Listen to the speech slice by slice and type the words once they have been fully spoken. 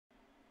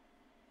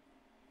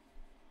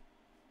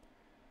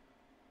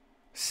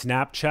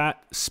Snapchat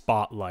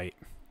Spotlight.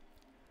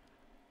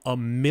 $1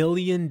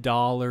 million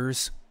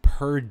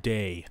per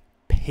day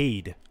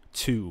paid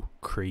to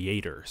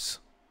creators.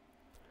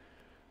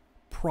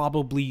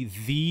 Probably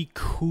the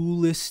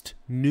coolest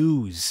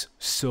news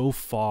so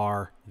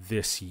far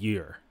this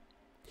year.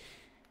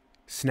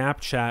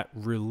 Snapchat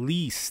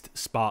released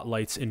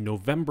Spotlights in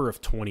November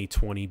of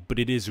 2020, but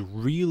it is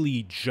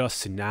really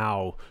just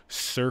now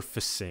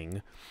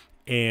surfacing,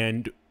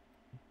 and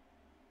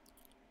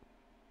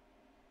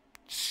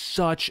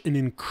such an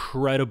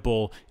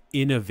incredible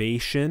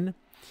innovation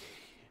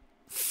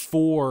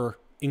for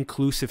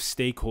inclusive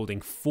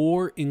stakeholding,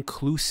 for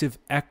inclusive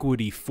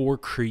equity for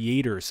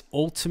creators.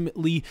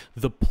 Ultimately,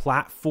 the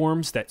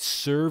platforms that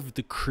serve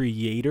the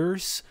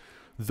creators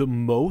the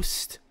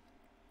most,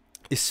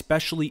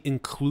 especially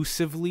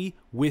inclusively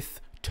with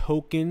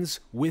tokens,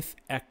 with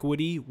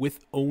equity,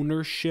 with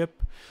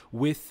ownership,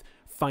 with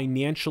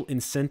financial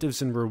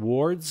incentives and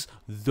rewards,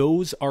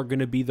 those are going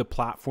to be the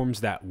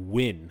platforms that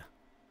win.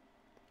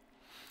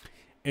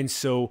 And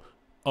so,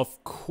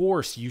 of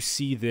course, you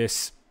see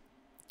this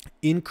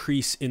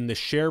increase in the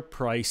share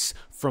price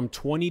from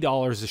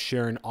 $20 a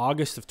share in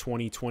August of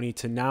 2020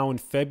 to now in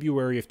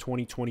February of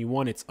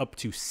 2021, it's up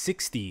to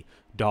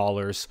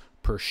 $60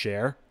 per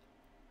share.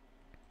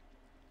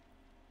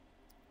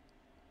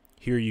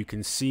 Here you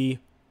can see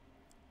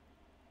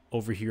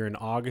over here in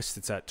August,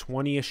 it's at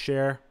 20 a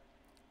share.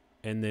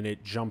 And then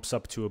it jumps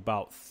up to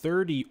about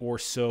 30 or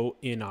so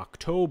in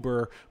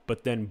October.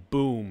 But then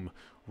boom,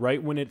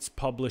 right when it's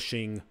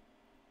publishing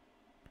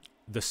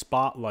the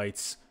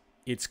spotlights,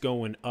 it's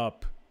going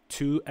up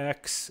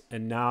 2x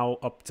and now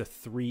up to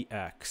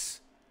 3x.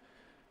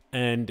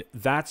 And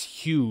that's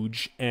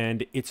huge.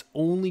 And it's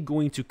only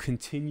going to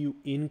continue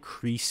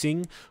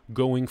increasing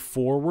going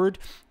forward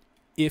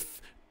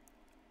if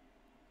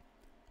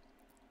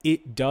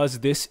it does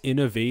this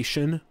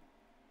innovation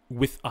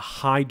with a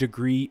high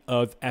degree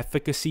of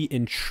efficacy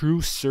and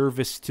true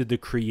service to the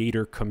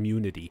creator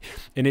community.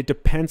 And it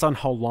depends on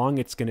how long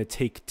it's going to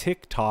take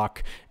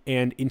TikTok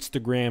and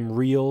Instagram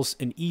Reels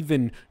and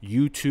even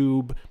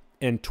YouTube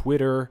and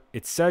Twitter,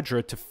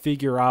 etc., to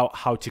figure out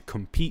how to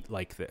compete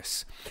like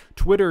this.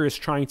 Twitter is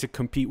trying to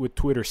compete with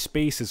Twitter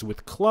Spaces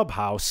with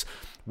Clubhouse,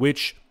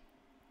 which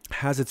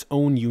has its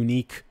own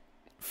unique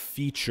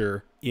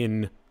feature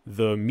in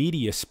the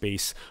media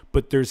space,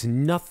 but there's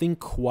nothing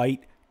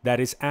quite that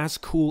is as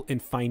cool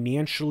and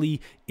financially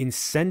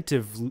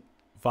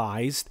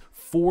incentivized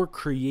for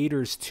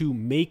creators to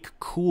make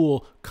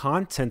cool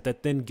content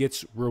that then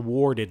gets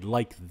rewarded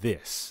like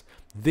this.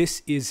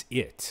 This is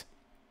it.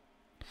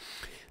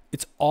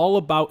 It's all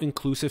about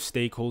inclusive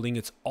stakeholding.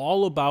 It's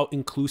all about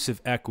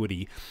inclusive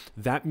equity.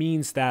 That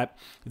means that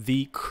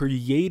the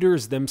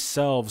creators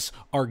themselves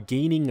are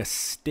gaining a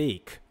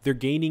stake. They're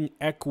gaining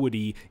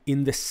equity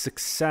in the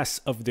success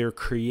of their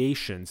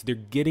creations. They're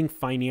getting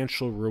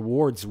financial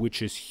rewards,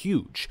 which is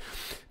huge.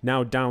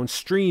 Now,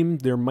 downstream,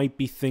 there might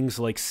be things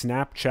like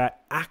Snapchat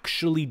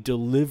actually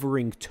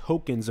delivering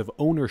tokens of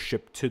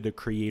ownership to the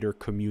creator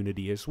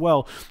community as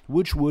well,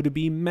 which would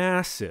be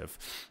massive.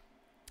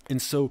 And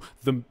so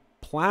the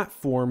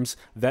platforms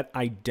that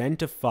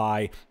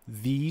identify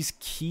these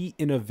key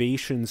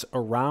innovations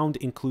around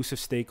inclusive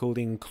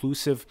stakeholding,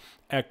 inclusive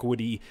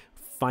equity,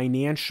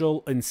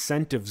 financial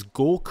incentives,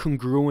 goal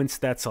congruence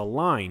that's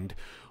aligned,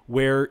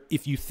 where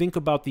if you think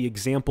about the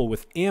example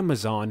with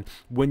Amazon,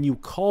 when you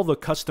call the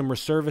customer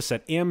service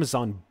at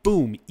Amazon,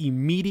 boom,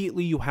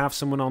 immediately you have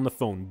someone on the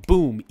phone.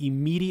 Boom,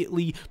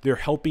 immediately they're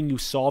helping you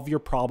solve your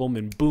problem,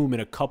 and boom, in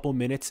a couple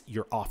minutes,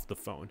 you're off the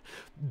phone.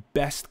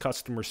 Best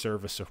customer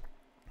service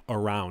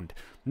around.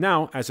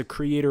 Now, as a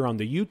creator on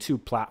the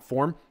YouTube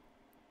platform,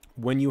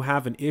 when you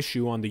have an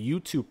issue on the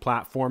YouTube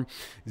platform,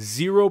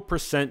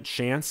 0%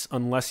 chance,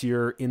 unless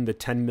you're in the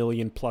 10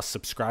 million plus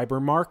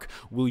subscriber mark,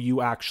 will you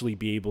actually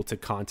be able to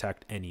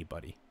contact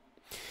anybody.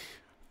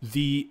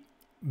 The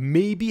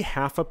maybe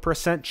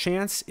 0.5%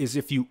 chance is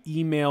if you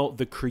email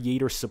the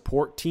creator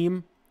support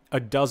team a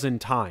dozen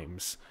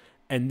times,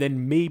 and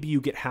then maybe you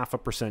get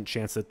 0.5%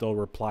 chance that they'll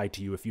reply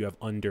to you if you have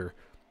under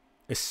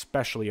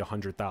especially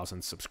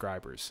 100,000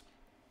 subscribers.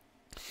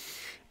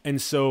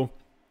 And so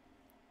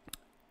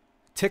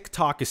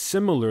TikTok is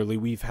similarly,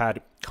 we've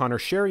had Connor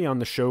Sherry on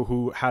the show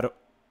who had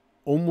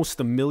almost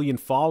 1 million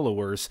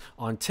followers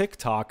on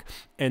TikTok,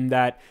 and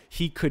that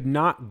he could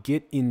not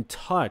get in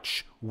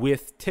touch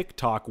with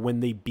TikTok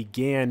when they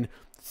began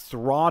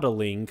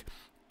throttling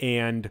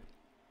and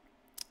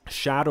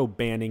shadow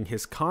banning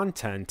his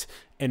content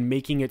and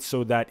making it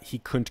so that he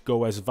couldn't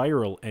go as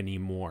viral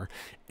anymore.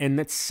 And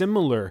that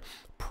similar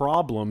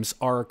problems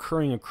are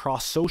occurring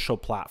across social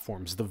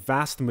platforms, the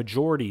vast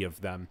majority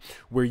of them,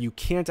 where you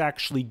can't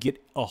actually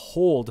get a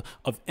hold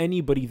of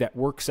anybody that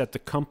works at the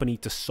company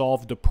to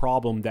solve the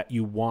problem that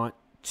you want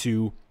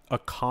to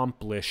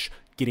accomplish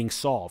getting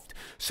solved.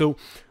 So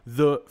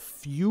the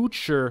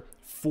future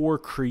for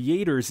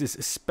creators is,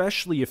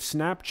 especially if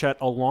Snapchat,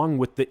 along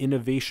with the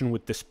innovation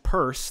with this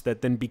purse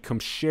that then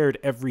becomes shared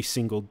every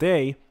single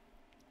day,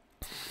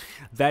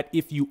 that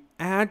if you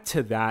add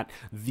to that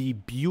the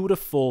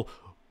beautiful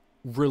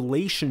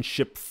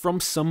relationship from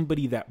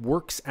somebody that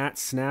works at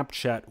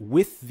Snapchat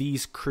with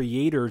these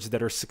creators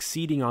that are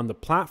succeeding on the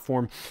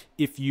platform,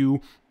 if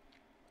you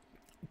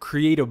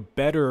create a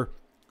better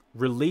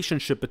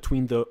relationship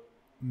between the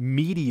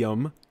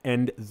medium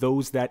and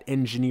those that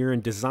engineer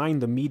and design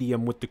the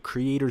medium with the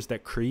creators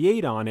that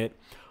create on it,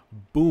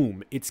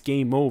 boom, it's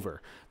game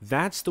over.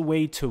 That's the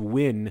way to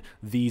win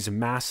these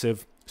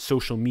massive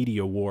social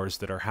media wars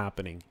that are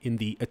happening in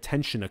the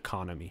attention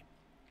economy.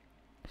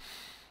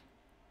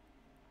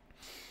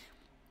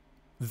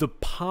 The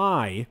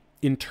pie,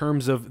 in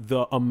terms of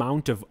the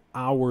amount of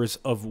hours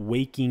of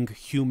waking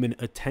human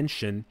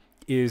attention,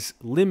 is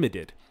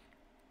limited.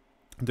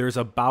 There's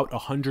about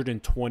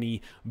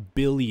 120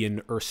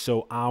 billion or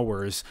so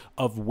hours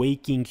of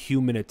waking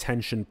human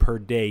attention per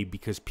day,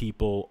 because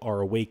people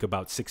are awake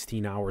about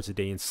 16 hours a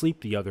day and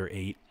sleep the other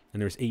 8,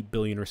 and there's 8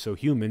 billion or so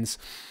humans.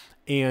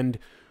 And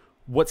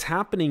what's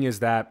happening is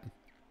that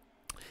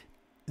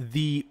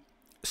the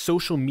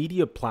social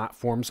media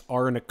platforms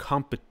are in a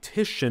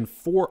competition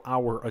for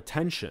our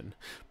attention,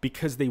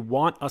 because they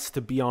want us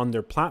to be on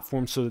their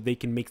platform so that they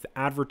can make the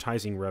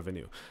advertising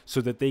revenue, so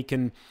that they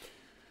can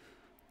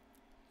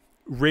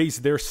raise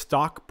their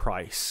stock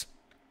price.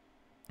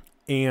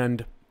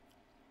 And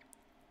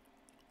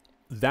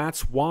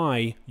that's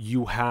why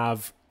you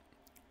have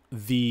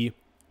the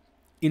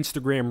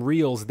Instagram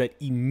Reels that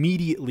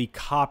immediately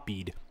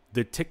copied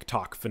the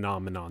TikTok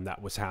phenomenon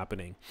that was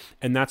happening.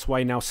 And that's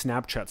why now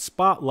Snapchat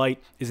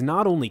Spotlight is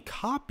not only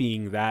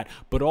copying that,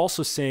 but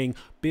also saying,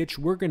 bitch,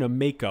 we're going to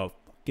make a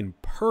fucking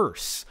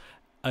purse,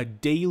 a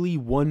daily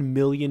 $1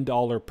 million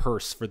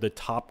purse for the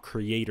top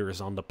creators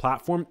on the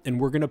platform, and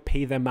we're going to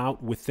pay them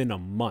out within a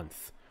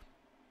month.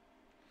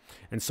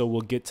 And so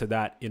we'll get to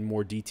that in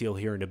more detail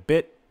here in a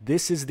bit.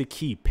 This is the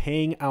key,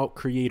 paying out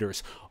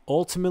creators.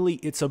 Ultimately,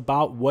 it's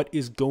about what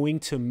is going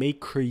to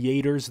make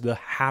creators the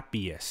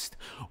happiest.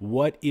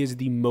 What is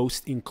the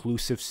most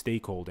inclusive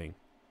stakeholding?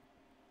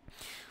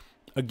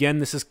 Again,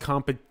 this is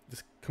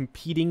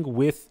competing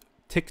with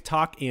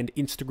TikTok and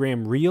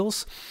Instagram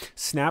Reels.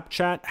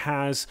 Snapchat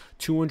has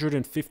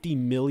 250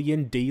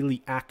 million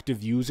daily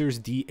active users,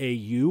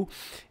 DAU.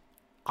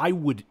 I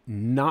would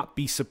not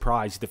be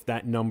surprised if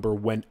that number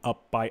went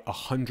up by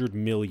 100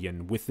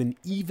 million within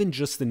even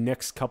just the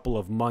next couple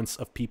of months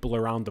of people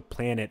around the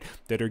planet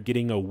that are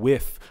getting a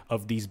whiff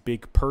of these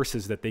big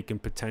purses that they can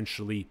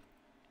potentially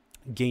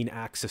gain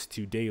access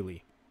to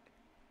daily.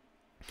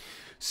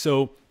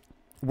 So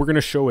we're going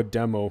to show a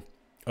demo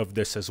of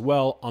this as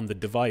well on the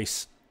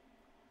device.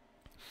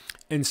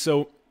 And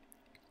so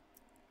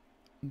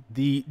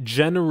the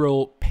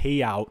general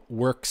payout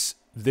works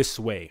this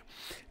way.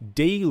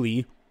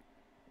 Daily,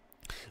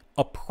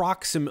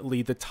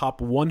 approximately the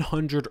top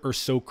 100 or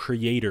so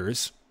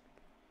creators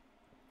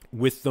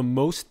with the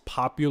most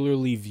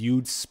popularly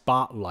viewed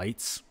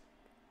spotlights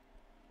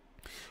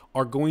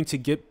are going to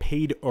get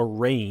paid a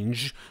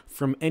range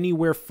from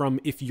anywhere from,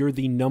 if you're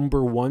the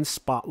 #1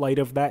 spotlight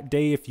of that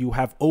day, if you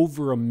have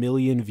over 1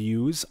 million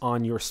views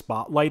on your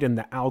spotlight, and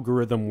the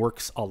algorithm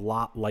works a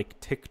lot like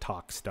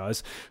TikTok's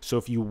does. So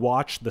if you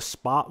watch the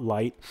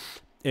spotlight,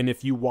 and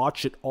if you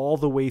watch it all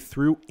the way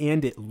through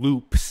and it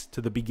loops to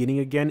the beginning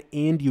again,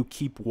 and you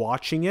keep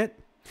watching it,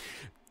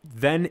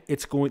 then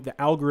the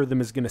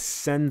algorithm is going to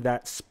send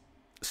that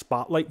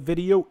spotlight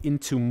video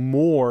into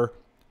more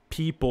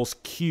people's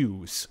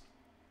queues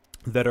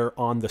that are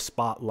on the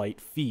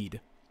spotlight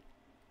feed.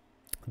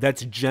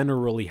 That's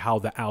generally how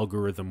the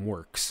algorithm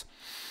works.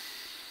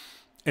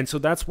 And so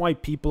that's why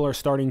people are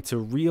starting to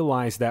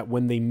realize that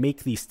when they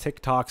make these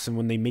TikToks and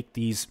when they make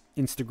these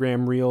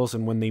Instagram Reels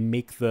and when they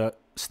make the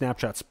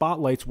Snapchat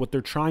Spotlights, what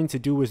they're trying to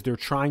do is they're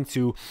trying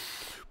to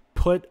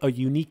put a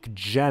unique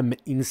gem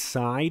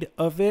inside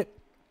of it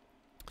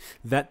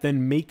that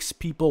then makes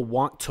people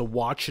want to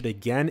watch it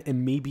again,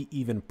 and maybe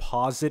even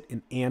pause it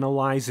and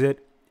analyze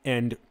it.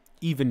 And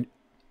even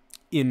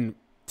in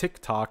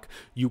TikTok,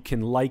 you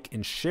can like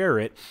and share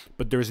it,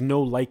 but there's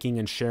no liking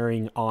and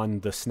sharing on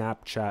the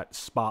Snapchat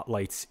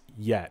Spotlights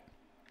yet.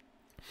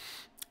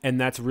 And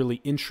that's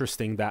really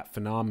interesting, that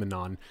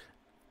phenomenon.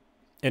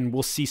 And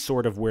we'll see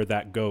sort of where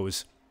that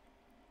goes.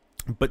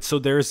 But so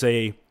there's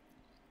a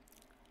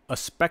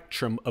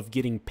spectrum of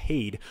getting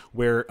paid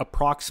where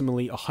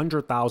approximately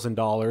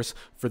 $100,000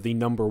 for the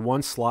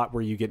 #1 slot,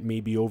 where you get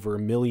maybe over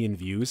 1 million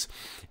views.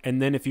 And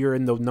then if you're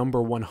in the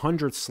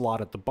 #100 slot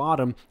at the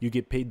bottom, you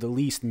get paid the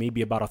least,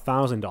 maybe about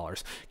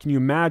 $1,000. Can you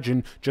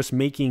imagine just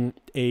making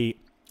a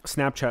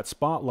Snapchat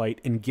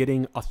Spotlight and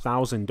getting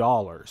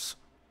 $1,000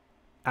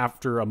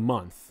 after a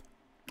month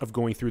of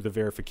going through the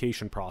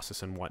verification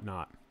process and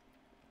whatnot?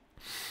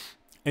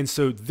 And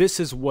so this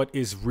is what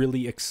is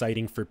really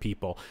exciting for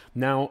people.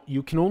 Now,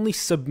 you can only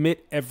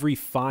submit every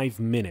 5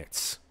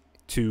 minutes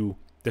to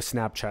the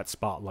Snapchat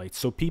Spotlight.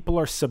 So people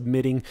are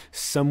submitting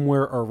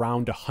somewhere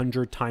around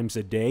 100 times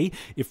a day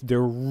if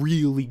they're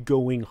really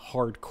going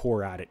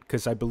hardcore at it,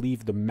 because I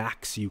believe the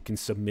max you can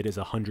submit is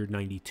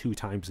 192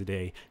 times a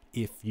day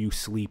if you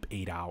sleep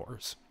 8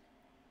 hours.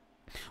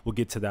 We'll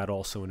get to that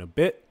also in a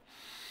bit.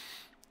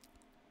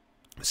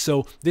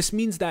 So this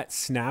means that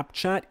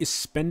Snapchat is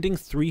spending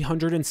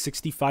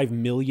 $365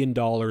 million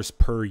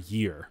per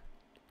year,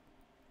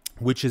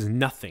 which is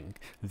nothing.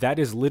 That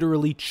is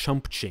literally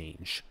chump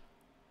change.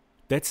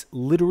 That's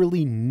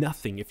literally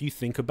nothing. If you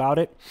think about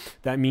it,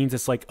 that means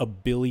it's like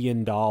 $1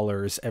 billion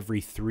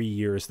every 3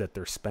 years that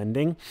they're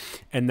spending.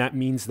 And that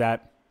means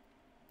that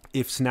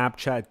if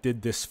Snapchat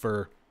did this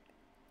for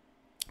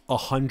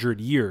 100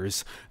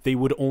 years, they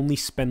would only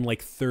spend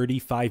like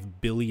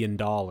 $35 billion.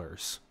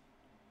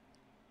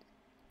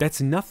 That's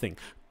nothing.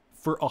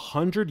 For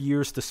 100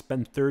 years to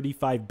spend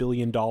 $35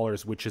 billion,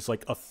 which is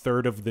like a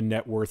third of the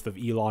net worth of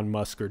Elon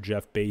Musk or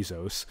Jeff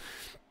Bezos,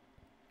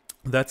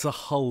 that's a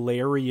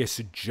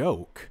hilarious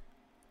joke.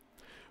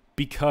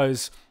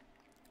 Because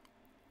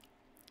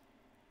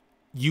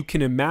you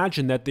can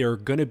imagine that they're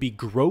going to be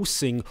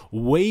grossing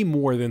way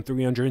more than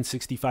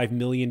 $365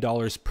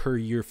 million per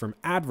year from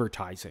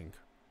advertising.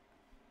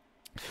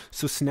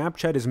 So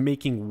Snapchat is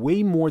making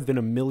way more than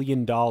 $1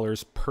 million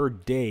per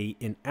day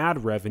in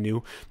ad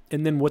revenue.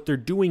 And then what they're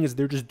doing is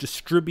they're just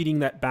distributing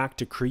that back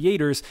to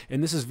creators.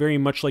 And this is very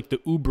much like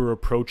the Uber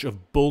approach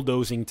of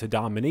bulldozing to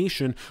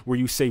domination, where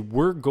you say,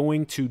 we're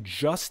going to,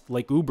 just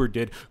like Uber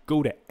did,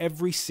 go to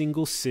every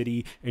single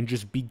city and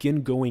just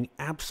begin going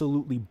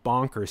absolutely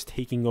bonkers,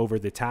 taking over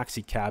the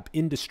taxi cab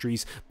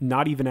industries,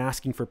 not even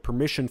asking for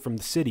permission from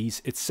the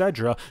cities,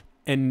 etc.,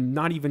 and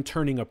not even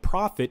turning a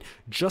profit,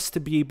 just to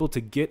be able to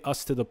get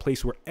us to the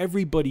place where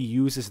everybody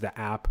uses the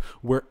app,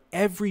 where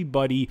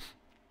everybody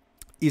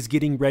is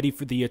getting ready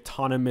for the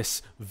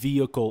autonomous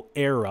vehicle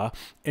era,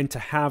 and to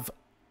have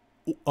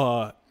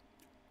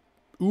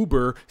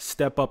Uber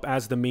step up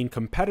as the main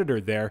competitor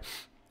there.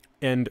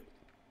 And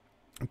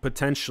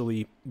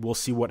potentially we'll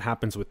see what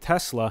happens with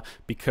Tesla,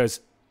 because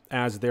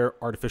as their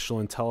artificial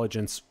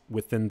intelligence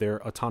within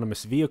their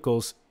autonomous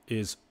vehicles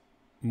is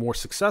more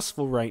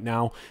successful right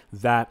now,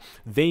 that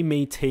they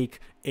may take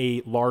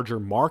a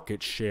larger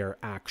market share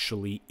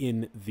actually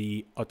in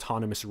the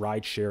autonomous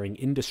ride sharing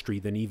industry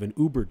than even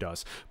Uber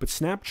does. But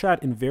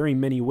Snapchat in very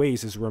many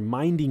ways is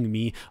reminding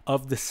me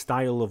of the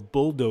style of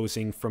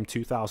bulldozing from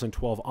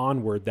 2012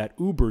 onward that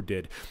Uber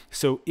did.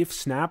 So if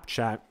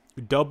Snapchat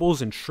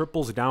doubles and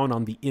triples down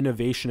on the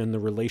innovation and the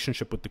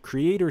relationship with the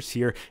creators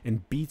here,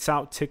 and beats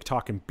out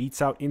TikTok and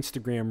beats out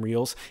Instagram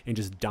Reels, and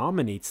just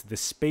dominates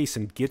this space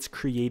and gets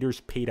creators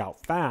paid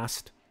out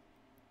fast,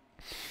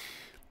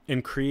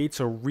 and creates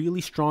a really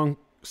strong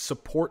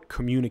support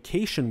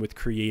communication with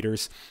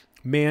creators,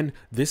 man,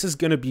 this is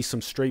going to be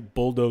some straight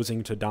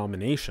bulldozing to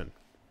domination.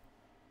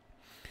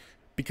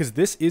 Because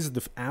this is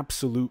the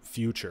absolute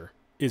future,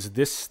 is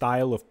this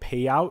style of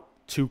payout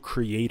to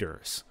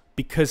creators.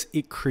 Because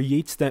it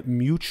creates that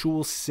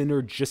mutual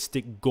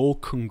synergistic goal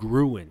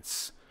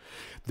congruence.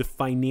 The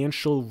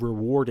financial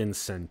reward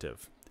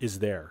incentive is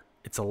there.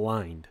 It's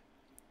aligned.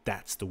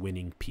 That's the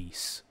winning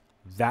piece.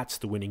 That's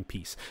the winning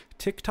piece.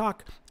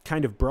 TikTok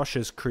kind of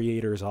brushes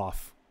creators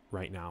off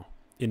right now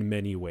in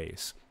many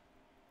ways.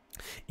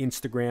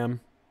 Instagram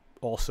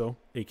also,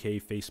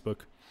 aka Facebook,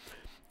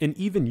 and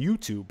even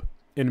YouTube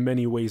in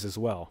many ways as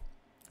well.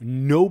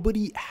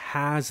 Nobody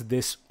has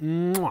this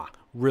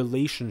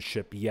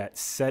relationship yet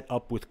set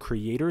up with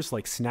creators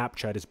like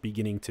Snapchat is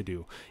beginning to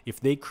do. If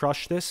they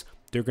crush this,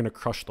 they're going to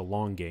crush the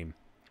long game.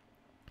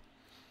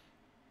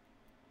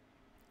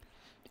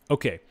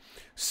 Okay,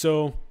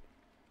 so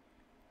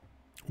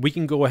we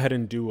can go ahead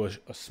and do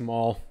a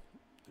small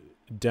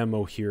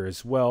demo here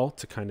as well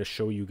to kind of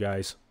show you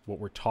guys what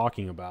we're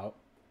talking about.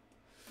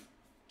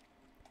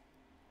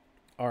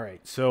 All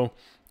right, so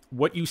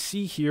what you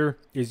see here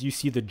is you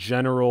see the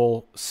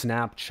general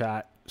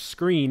Snapchat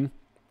screen.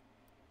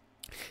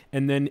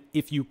 And then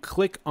if you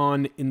click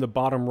on, in the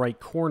bottom right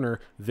corner,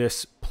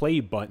 this play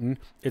button,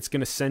 it's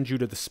going to send you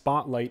to the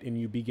Spotlight, and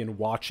you begin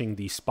watching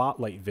the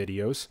Spotlight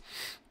videos.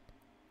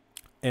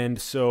 And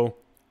so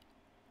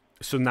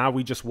now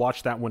we just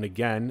watch that one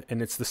again,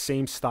 and it's the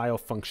same style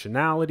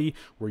functionality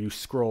where you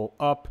scroll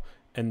up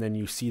and then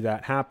you see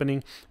that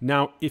happening.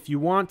 Now, if you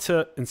want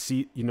to and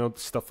see, you know,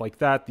 stuff like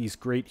that, these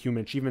great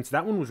human achievements,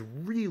 that one was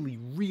really,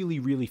 really,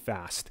 really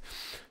fast.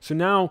 So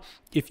now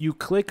if you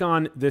click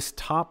on this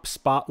top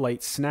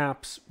Spotlight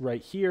snaps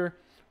right here,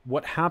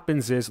 what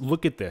happens is,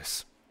 look at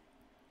this.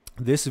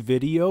 This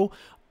video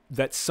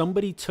that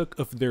somebody took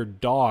of their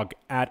dog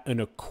at an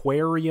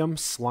aquarium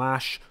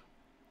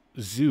 /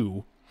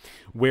 zoo,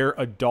 where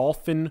a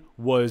dolphin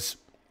was,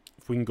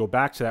 if we can go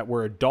back to that,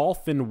 where a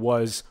dolphin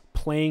was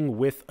playing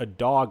with a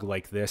dog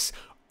like this,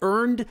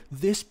 earned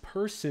this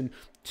person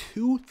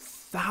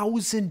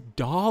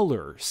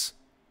 $2,000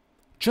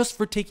 just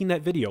for taking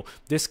that video.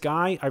 This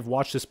guy, I've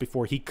watched this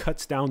before, he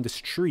cuts down this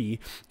tree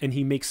and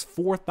he makes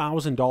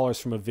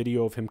 $4,000 from a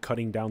video of him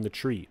cutting down the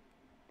tree.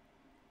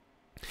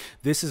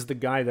 This is the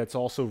guy that's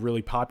also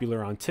really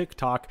popular on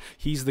TikTok.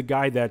 He's the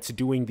guy that's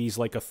doing these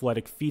like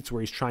athletic feats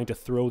where he's trying to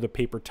throw the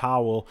paper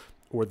towel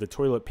or the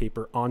toilet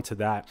paper onto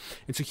that.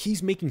 And so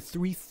he's making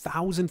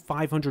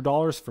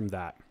 $3,500 from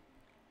that.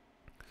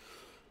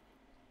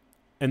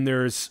 And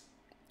there's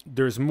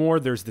there's more.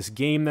 There's this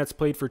game that's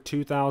played for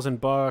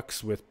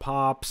 $2,000 with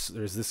Pops.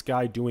 There's this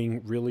guy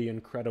doing really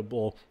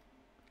incredible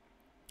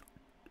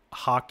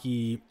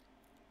hockey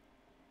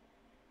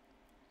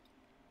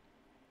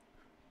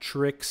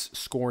tricks,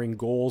 scoring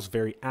goals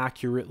very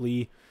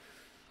accurately.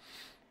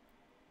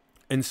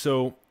 And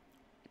so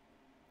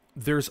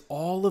there's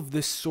all of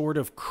this sort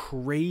of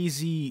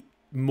crazy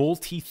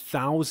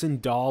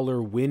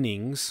multi-$1,000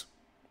 winnings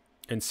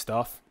and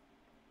stuff.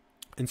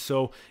 And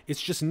so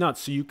it's just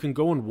nuts. So you can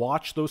go and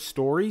watch those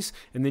stories,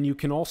 and then you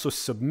can also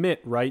submit,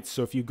 right?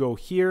 So if you go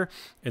here,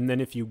 and then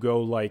if you go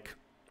like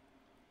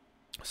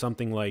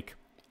something like,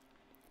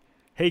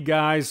 hey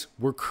guys,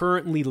 we're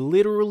currently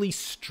literally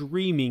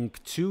streaming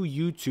to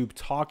YouTube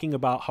talking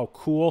about how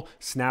cool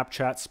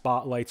Snapchat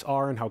spotlights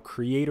are and how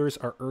creators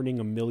are earning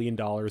 $1 million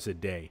a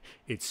day.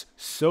 It's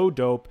so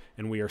dope,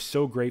 and we are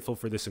so grateful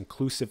for this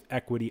inclusive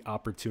equity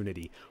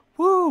opportunity.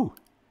 Woo!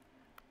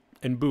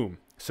 And boom.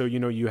 So, you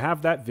know, you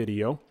have that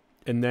video,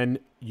 and then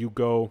you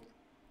go,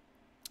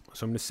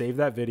 so I'm going to save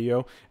that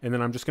video, and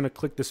then I'm just going to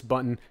click this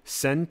button,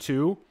 send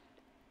to.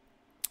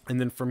 And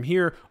then from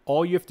here,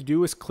 all you have to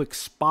do is click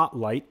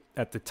Spotlight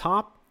at the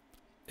top,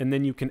 and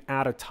then you can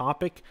add a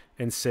topic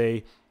and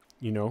say,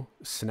 you know,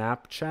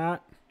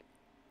 Snapchat.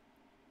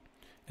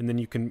 And then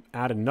you can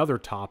add another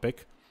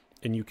topic,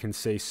 and you can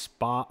say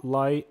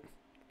Spotlight,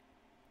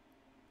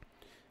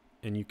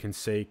 and you can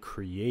say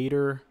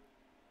Creator.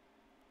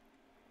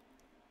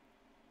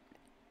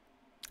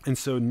 And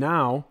so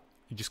now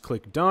you just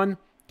click Done.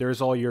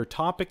 There's all your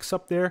topics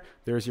up there.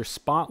 There's your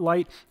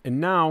Spotlight. And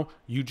now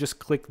you just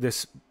click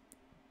this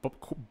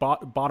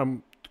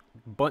bottom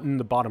button in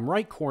the bottom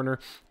right corner,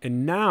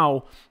 and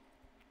now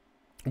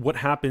what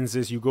happens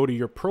is you go to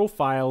your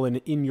profile, and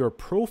in your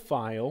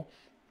profile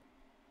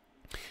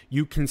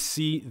you can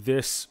see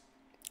this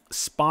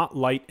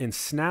Spotlight and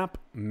Snap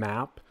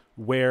map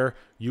where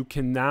you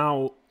can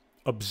now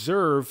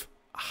observe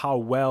how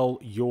well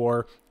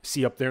your,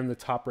 see up there in the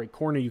top right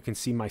corner, you can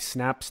see my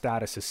Snap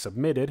status is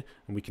submitted,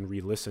 and we can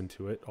re-listen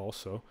to it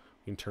also.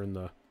 We can turn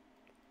the,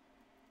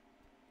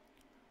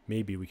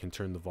 maybe we can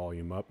turn the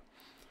volume up.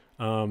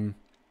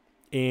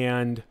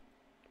 And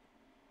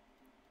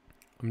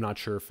I'm not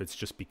sure if it's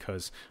just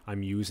because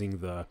I'm using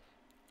the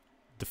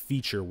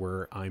feature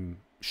where I'm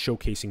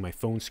showcasing my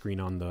phone screen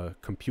on the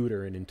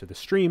computer and into the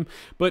stream,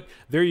 but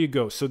there you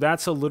go. So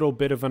that's a little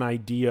bit of an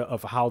idea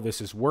of how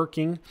this is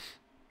working,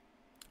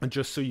 and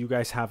just so you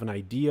guys have an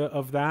idea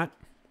of that.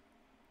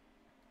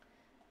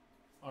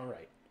 All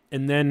right.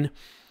 And then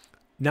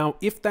now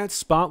if that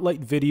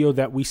Spotlight video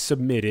that we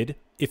submitted,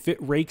 if it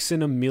rakes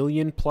in 1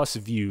 million+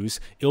 views,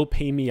 it'll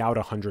pay me out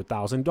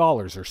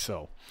 $100,000 or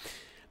so.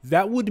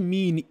 That would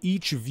mean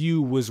each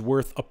view was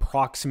worth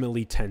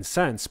approximately 10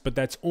 cents, but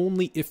that's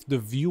only if the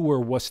viewer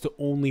was to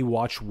only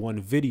watch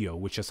one video,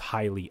 which is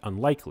highly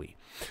unlikely.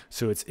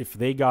 So it's if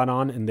they got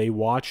on and they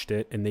watched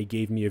it and they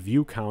gave me a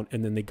view count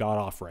and then they got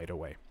off right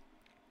away,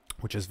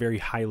 which is very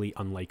highly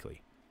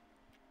unlikely.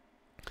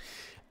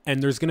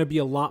 And there's going to be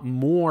a lot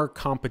more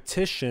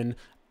competition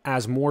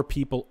as more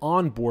people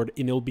onboard,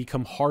 and it'll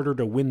become harder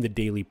to win the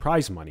daily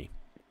prize money.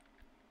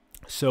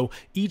 So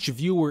each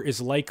viewer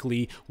is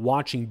likely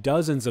watching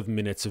dozens of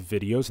minutes of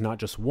videos, not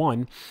just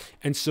one.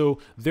 And so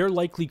they're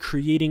likely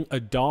creating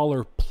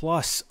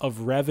 $1+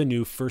 of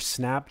revenue for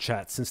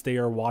Snapchat since they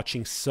are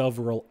watching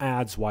several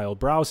ads while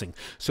browsing.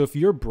 So if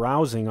you're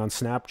browsing on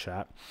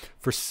Snapchat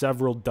for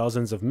several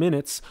dozens of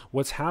minutes,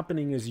 what's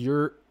happening is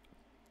you're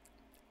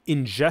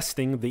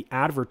ingesting the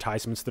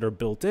advertisements that are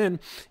built in,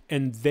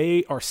 and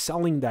they are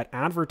selling that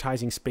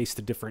advertising space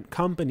to different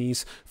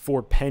companies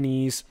for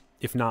pennies,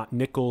 if not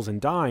nickels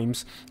and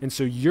dimes. And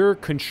so you're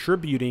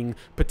contributing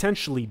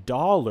potentially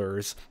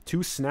dollars to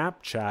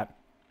Snapchat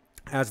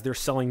as they're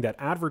selling that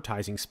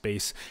advertising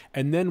space.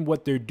 And then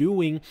what they're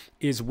doing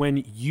is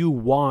when you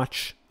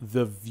watch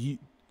the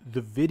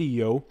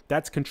video,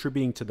 that's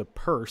contributing to the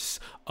purse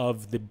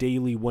of the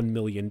daily $1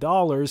 million.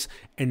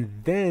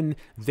 And then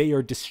they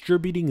are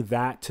distributing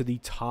that to the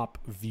top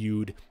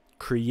viewed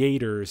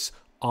creators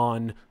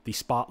on the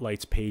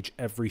Spotlights page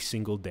every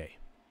single day.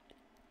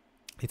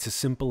 It's as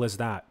simple as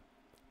that.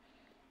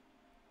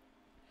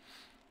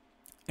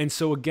 And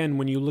so again,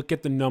 when you look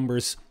at the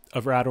numbers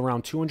of at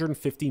around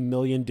 250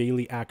 million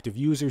daily active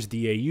users,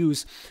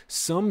 DAUs,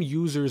 some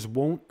users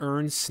won't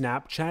earn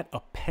Snapchat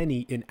a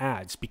penny in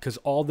ads because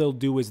all they'll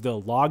do is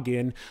they'll log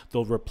in,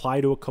 they'll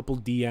reply to a couple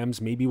DMs,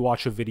 maybe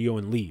watch a video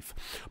and leave.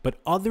 But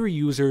other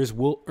users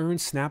will earn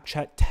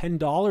Snapchat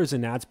 $10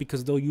 in ads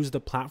because they'll use the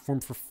platform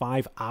for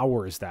 5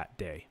 hours that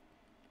day.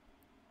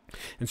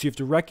 And so you have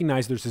to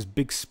recognize there's this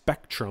big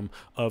spectrum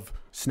of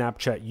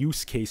Snapchat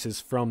use cases,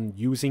 from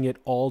using it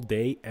all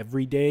day,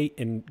 every day,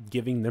 and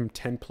giving them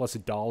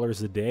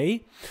 $10+ a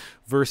day,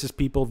 versus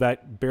people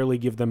that barely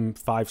give them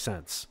 5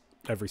 cents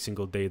every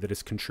single day that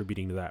is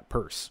contributing to that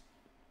purse.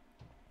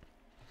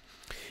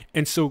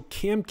 And so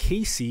Cam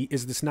Casey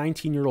is this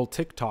 19-year-old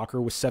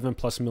TikToker with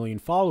 7+ million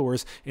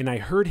followers, and I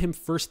heard him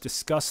first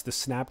discuss the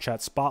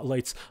Snapchat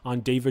spotlights on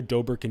David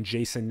Dobrik and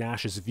Jason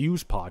Nash's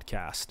Views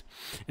podcast.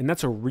 And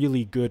that's a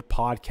really good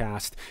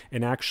podcast.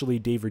 And actually,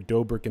 David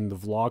Dobrik and the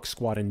Vlog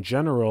Squad in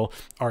general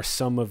are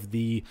some of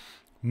the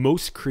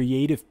most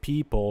creative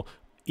people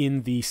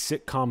in the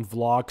sitcom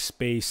vlog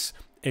space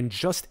and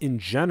just in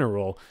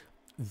general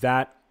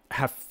that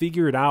have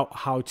figured out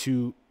how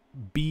to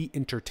be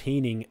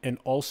entertaining and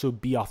also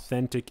be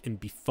authentic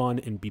and be fun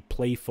and be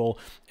playful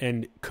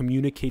and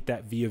communicate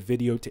that via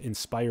video to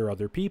inspire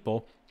other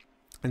people.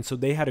 And so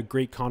they had a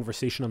great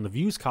conversation on the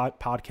Views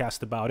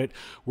podcast about it,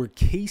 where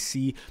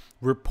Casey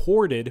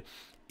reported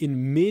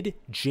in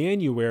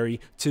mid-January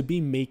to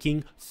be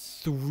making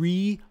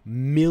 $3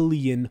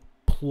 million+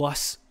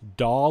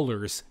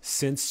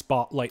 since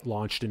Spotlight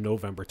launched in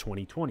November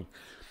 2020.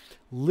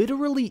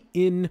 Literally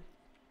in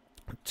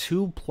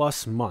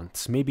 2+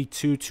 months, maybe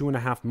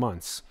 2.5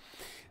 months,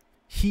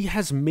 he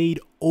has made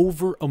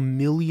over $1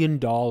 million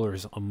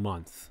a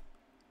month.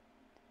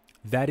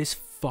 That is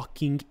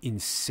fucking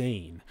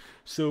insane.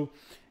 So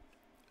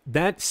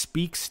that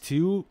speaks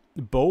to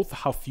both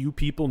how few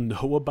people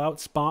know about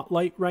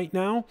Spotlight right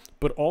now,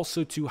 but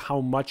also to how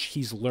much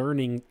he's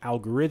learning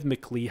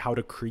algorithmically how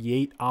to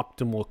create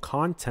optimal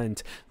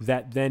content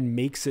that then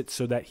makes it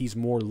so that he's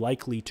more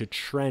likely to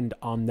trend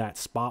on that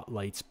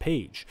Spotlight's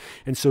page.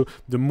 And so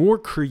the more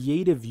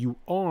creative you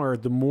are,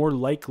 the more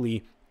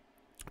likely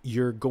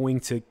you're going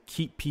to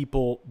keep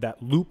people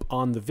that loop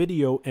on the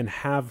video and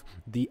have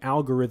the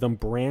algorithm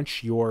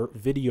branch your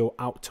video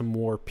out to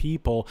more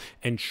people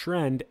and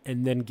trend,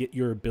 and then get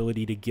your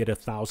ability to get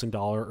 $1,000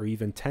 or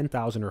even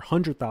 $10,000 or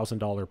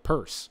 $100,000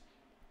 purse.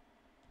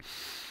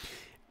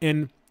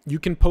 And you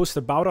can post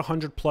about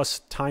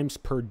 100+ times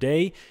per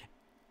day.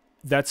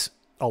 That's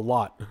a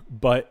lot,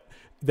 but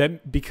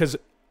then because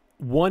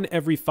one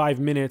every 5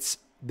 minutes,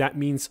 that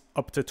means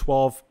up to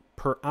 12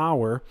 per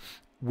hour,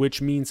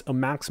 which means a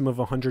maximum of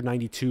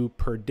 192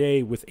 per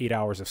day with 8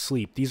 hours of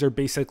sleep. These are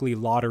basically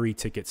lottery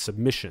ticket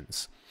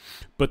submissions.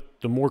 But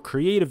the more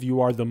creative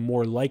you are, the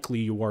more likely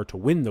you are to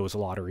win those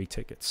lottery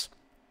tickets.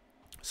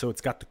 So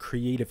it's got the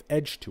creative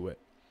edge to it.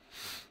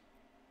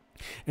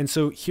 And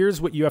so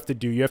here's what you have to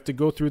do. You have to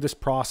go through this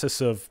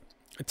process of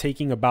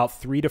taking about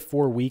 3 to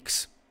 4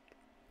 weeks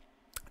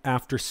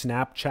after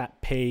Snapchat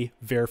Pay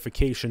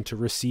verification to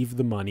receive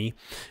the money.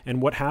 And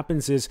what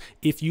happens is,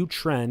 if you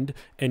trend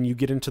and you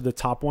get into the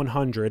top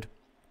 100,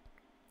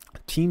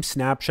 Team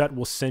Snapchat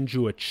will send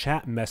you a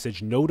chat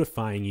message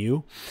notifying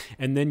you,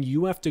 and then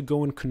you have to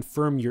go and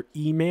confirm your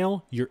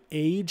email, your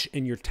age,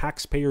 and your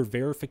taxpayer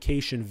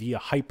verification via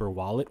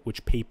Hyperwallet,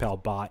 which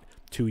PayPal bought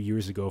 2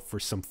 years ago for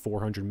some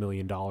 $400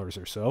 million or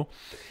so.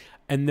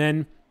 And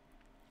then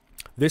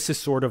this is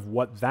sort of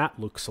what that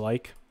looks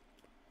like.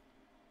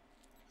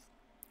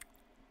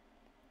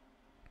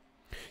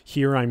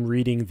 Here I'm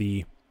reading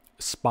the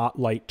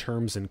Spotlight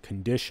terms and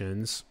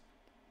conditions.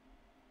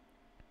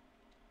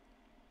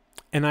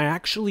 And I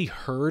actually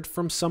heard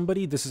from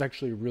somebody, this is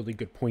actually a really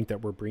good point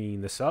that we're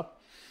bringing this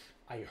up.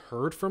 I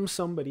heard from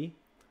somebody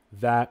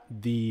that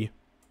the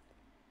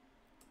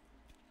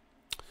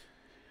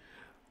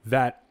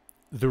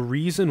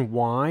reason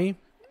why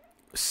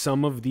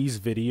some of these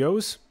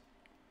videos,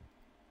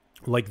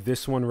 like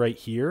this one right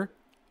here,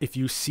 if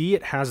you see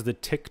it has the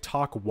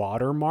TikTok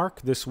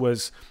watermark. This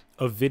was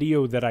a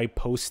video that I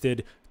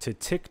posted to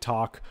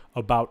TikTok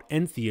about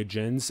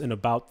entheogens and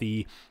about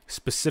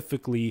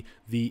specifically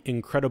the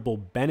incredible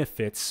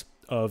benefits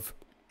of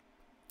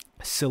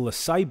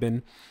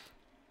psilocybin.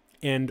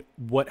 And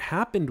what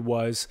happened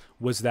was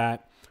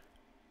that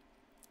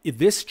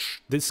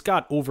this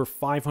got over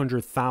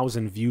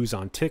 500,000 views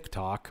on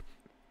TikTok,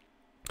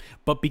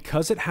 but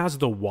because it has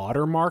the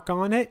watermark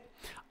on it,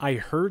 I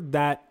heard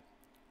that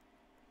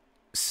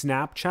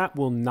Snapchat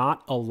will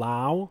not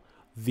allow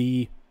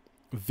the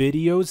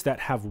videos that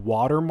have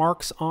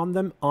watermarks on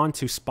them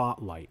onto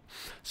Spotlight.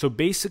 So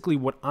basically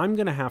what I'm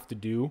going to have to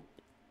do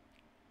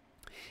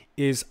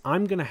is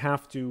I'm going to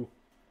have to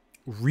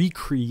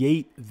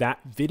recreate that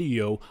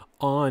video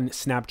on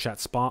Snapchat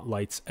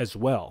Spotlights as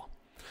well.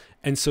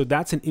 And so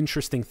that's an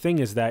interesting thing,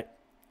 is that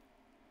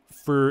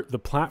for the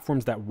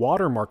platforms that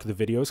watermark the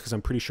videos, because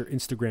I'm pretty sure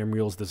Instagram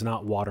Reels does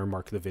not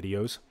watermark the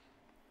videos,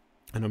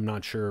 and I'm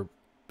not sure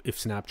if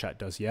Snapchat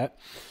does yet,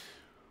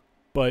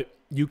 but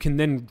you can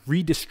then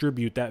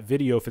redistribute that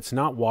video if it's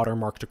not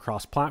watermarked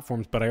across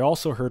platforms. But I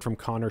also heard from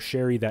Connor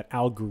Sherry that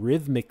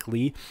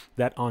algorithmically,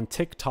 that on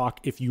TikTok,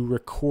 if you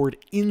record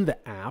in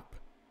the app,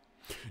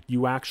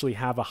 you actually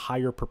have a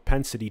higher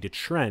propensity to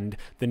trend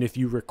than if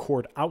you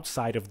record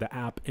outside of the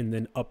app and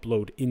then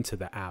upload into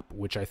the app,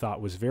 which I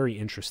thought was very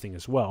interesting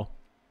as well.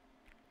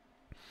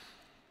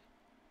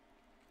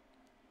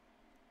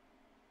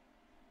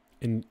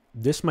 And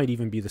this might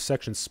even be the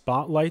section: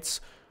 spotlights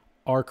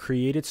are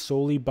created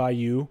solely by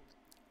you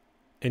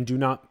and do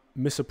not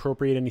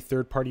misappropriate any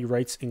third-party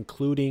rights,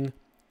 including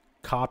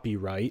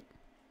copyright.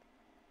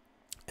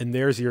 And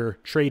there's your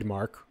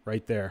trademark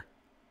right there.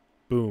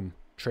 Boom,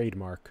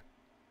 trademark.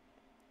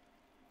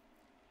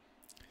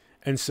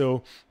 And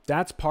so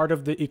that's part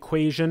of the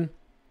equation.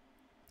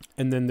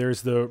 And then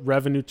there's the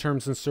revenue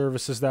terms and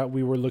services that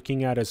we were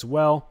looking at as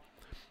well.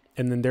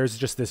 And then there's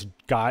just this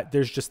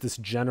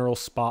general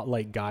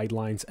spotlight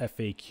guidelines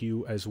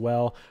FAQ as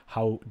well.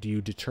 How do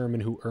you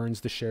determine who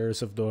earns the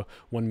shares of the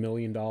 $1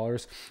 million?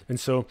 And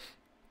so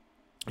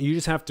you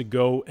just have to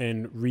go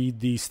and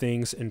read these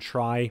things and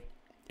try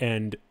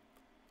and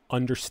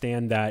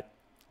understand that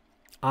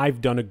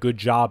I've done a good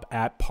job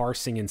at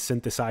parsing and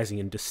synthesizing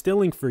and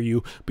distilling for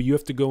you, but you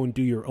have to go and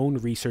do your own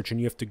research,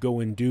 and you have to go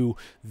and do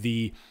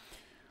the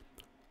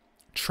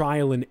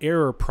trial and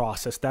error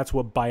process. That's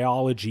what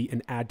biology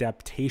and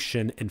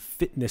adaptation and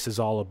fitness is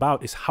all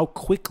about, is how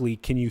quickly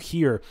can you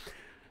hear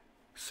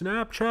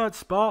Snapchat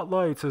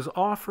Spotlights is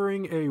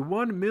offering a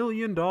 $1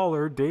 million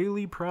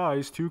daily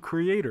prize to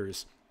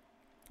creators.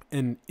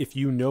 And if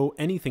you know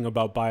anything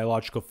about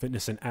biological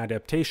fitness and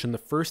adaptation, the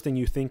first thing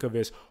you think of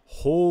is,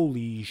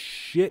 holy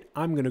shit,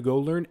 I'm going to go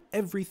learn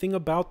everything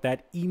about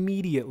that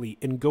immediately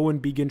and go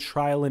and begin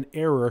trial and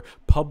error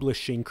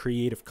publishing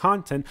creative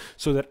content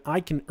so that I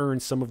can earn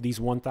some of these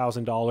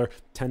 $1,000,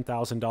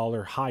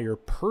 $10,000 higher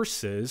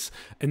purses,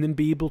 and then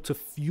be able to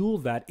fuel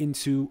that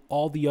into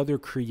all the other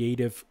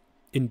creative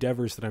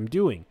endeavors that I'm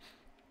doing.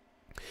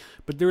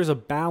 But there is a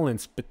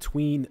balance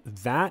between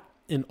that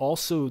and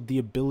also the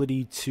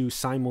ability to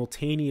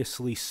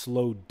simultaneously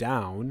slow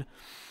down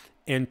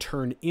and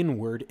turn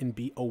inward and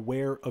be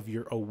aware of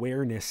your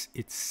awareness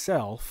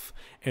itself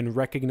and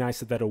recognize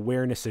that that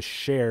awareness is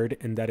shared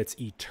and that it's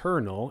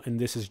eternal. And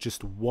this is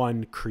just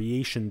one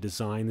creation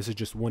design. This is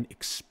just one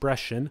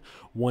expression,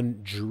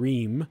 one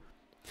dream.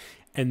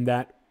 And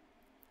that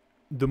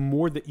the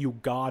more that you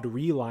God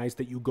realize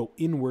that you go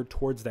inward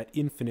towards that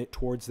infinite,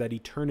 towards that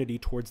eternity,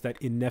 towards that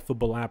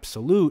ineffable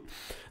absolute,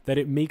 that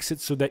it makes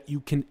it so that you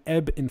can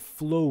ebb and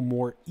flow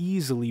more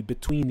easily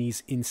between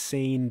these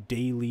insane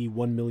daily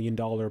 $1 million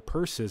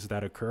purses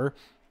that occur,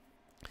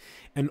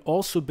 and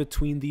also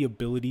between the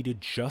ability to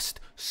just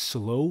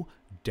slow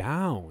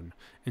down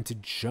and to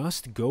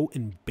just go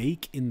and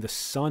bake in the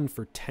sun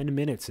for 10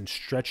 minutes and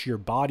stretch your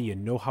body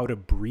and know how to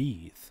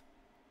breathe.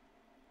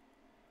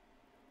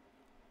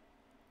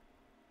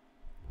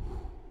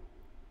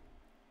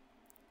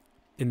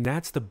 And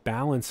that's the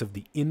balance of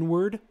the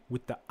inward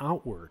with the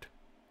outward.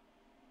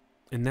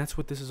 And that's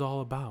what this is all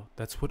about.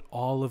 That's what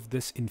all of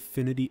this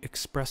infinity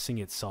expressing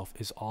itself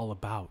is all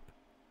about.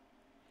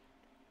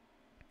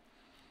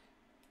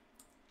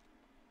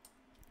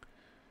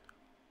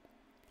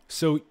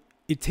 So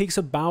it takes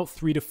about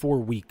 3 to 4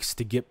 weeks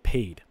to get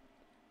paid.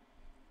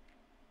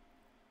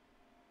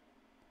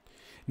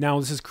 Now,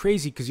 this is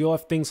crazy because you'll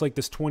have things like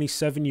this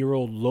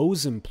 27-year-old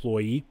Lowe's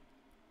employee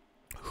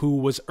who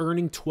was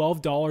earning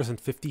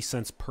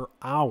 $12.50 per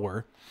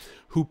hour,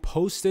 who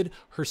posted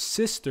her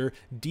sister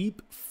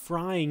deep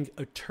frying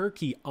a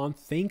turkey on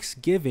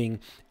Thanksgiving,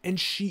 and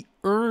she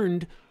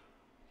earned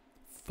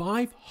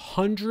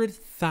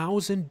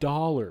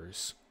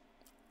 $500,000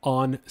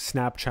 on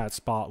Snapchat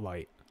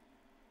Spotlight.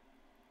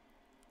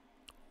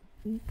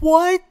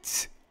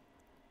 What?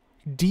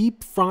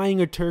 Deep frying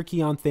a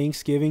turkey on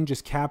Thanksgiving,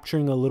 just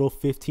capturing a little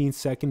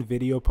 15-second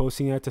video,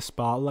 posting that to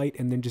Spotlight,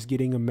 and then just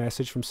getting a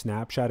message from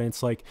Snapchat, and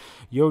it's like,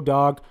 yo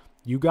dog,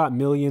 you got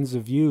millions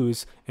of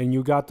views and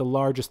you got the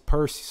largest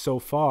purse so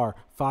far,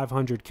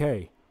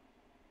 $500K.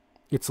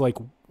 It's like,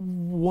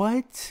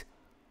 what?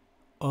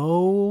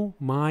 Oh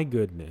my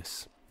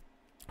goodness.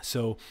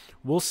 So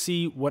we'll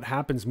see what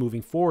happens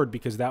moving forward,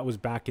 because that was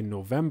back in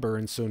November.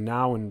 And so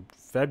now in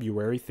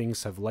February,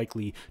 things have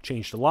likely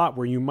changed a lot,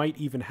 where you might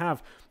even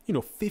have,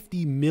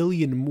 50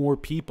 million more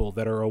people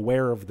that are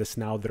aware of this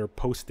now, that are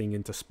posting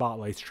into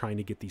Spotlights trying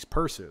to get these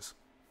purses.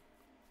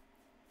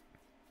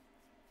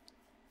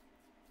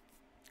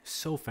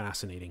 So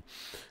fascinating.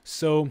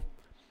 So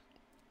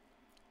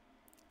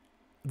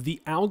the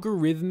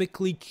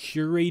algorithmically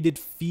curated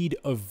feed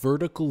of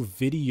vertical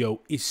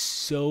video is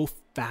so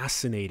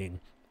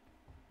fascinating.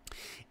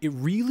 It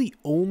really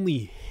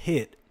only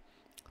hit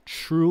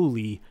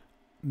truly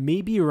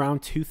maybe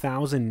around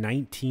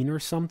 2019 or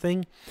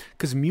something,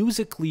 because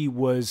Musical.ly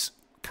was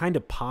kind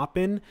of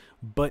poppin',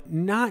 but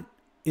not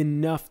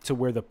enough to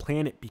where the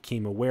planet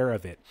became aware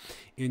of it.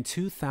 In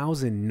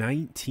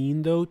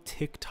 2019, though,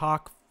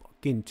 TikTok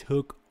fucking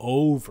took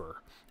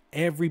over.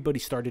 Everybody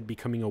started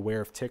becoming aware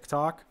of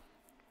TikTok.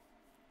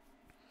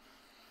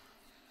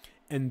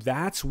 And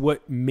that's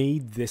what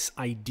made this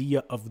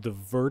idea of the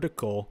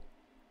vertical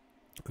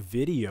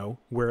video,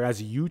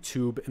 whereas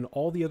YouTube and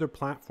all the other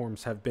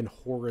platforms have been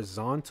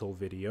horizontal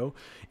video.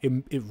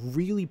 It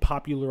really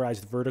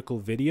popularized vertical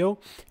video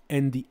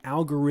and the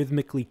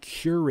algorithmically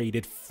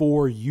curated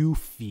For You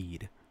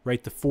feed,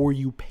 right? The For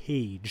You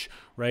page,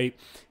 right?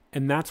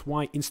 And that's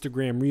why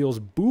Instagram Reels,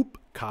 boop,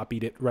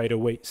 copied it right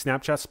away.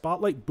 Snapchat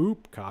Spotlight,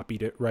 boop,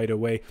 copied it right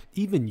away.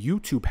 Even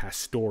YouTube has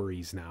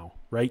stories now,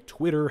 right?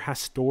 Twitter has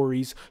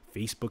stories.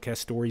 Facebook has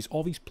stories.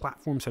 All these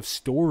platforms have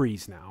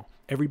stories now.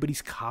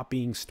 Everybody's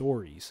copying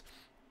stories.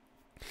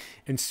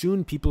 And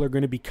soon people are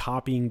going to be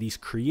copying these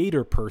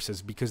creator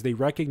purses because they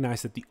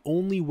recognize that the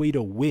only way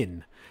to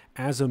win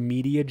as a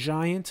media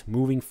giant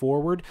moving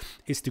forward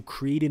is to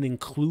create an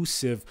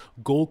inclusive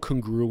goal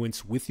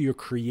congruence with your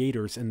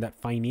creators and that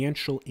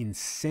financial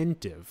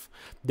incentive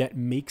that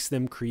makes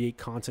them create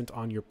content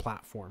on your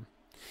platform.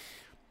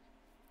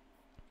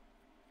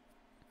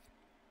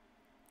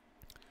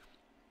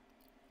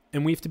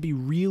 And we have to be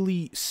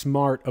really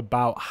smart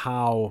about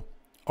how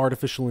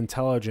artificial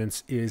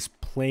intelligence is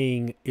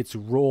playing its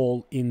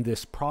role in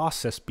this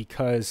process,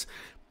 because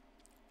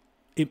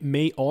it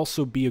may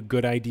also be a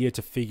good idea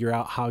to figure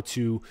out how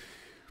to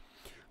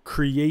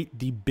create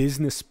the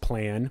business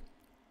plan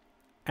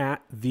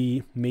at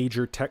the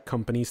major tech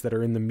companies that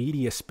are in the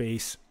media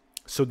space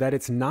so that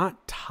it's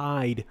not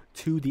tied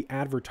to the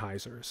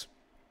advertisers.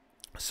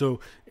 So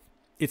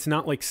it's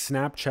not like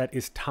Snapchat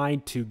is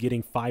tied to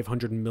getting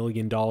 $500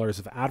 million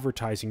of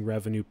advertising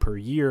revenue per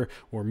year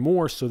or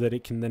more so that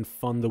it can then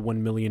fund the $1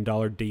 million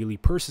daily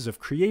purses of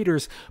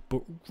creators.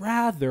 But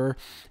rather,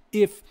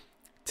 if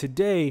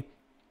today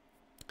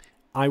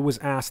I was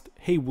asked,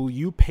 hey, will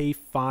you pay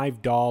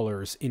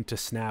 $5 into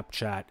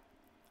Snapchat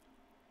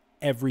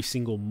every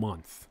single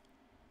month?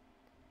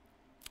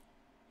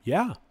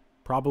 Yeah,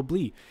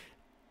 probably.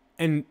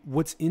 And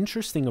what's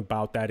interesting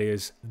about that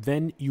is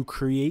then you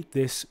create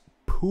this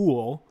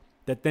pool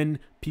that then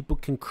people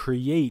can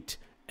create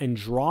and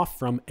draw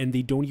from, and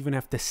they don't even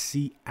have to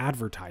see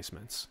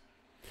advertisements.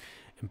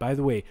 And by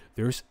the way,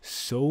 there's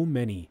so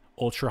many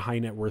ultra high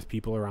net worth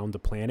people around the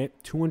planet.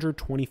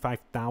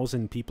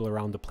 225,000 people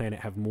around the planet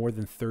have more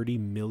than $30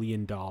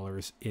 million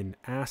in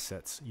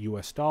assets,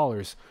 US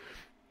dollars.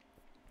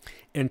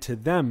 And to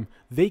them,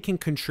 they can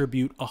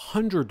contribute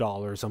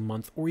 $100 a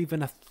month or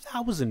even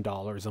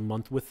 $1,000 a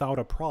month without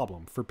a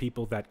problem for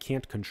people that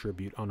can't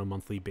contribute on a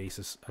monthly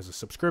basis as a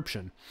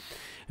subscription.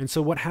 And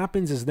so what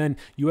happens is then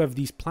you have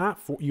these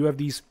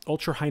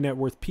ultra high net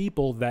worth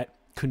people that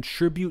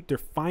contribute their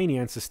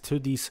finances to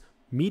these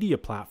media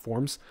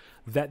platforms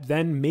that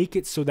then make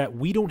it so that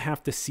we don't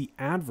have to see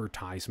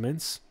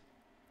advertisements,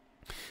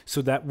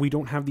 so that we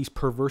don't have these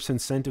perverse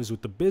incentives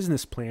with the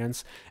business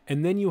plans.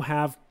 And then you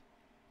have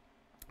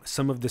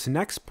some of this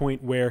next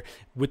point where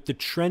with the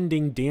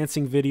trending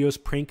dancing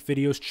videos, prank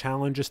videos,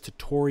 challenges,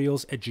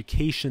 tutorials,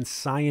 education,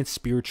 science,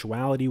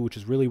 spirituality, which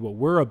is really what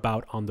we're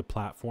about on the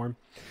platform.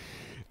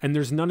 And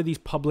there's none of these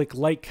public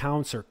like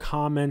counts or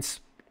comments.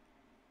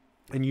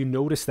 And you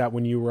notice that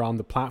when you were on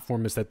the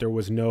platform is that there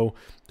was no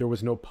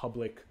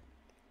public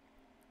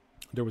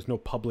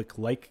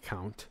like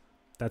count.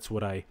 That's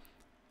what I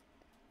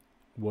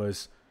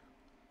was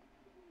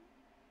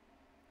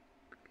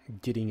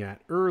getting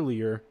at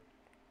earlier,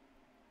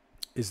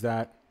 is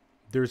that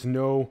there's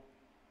no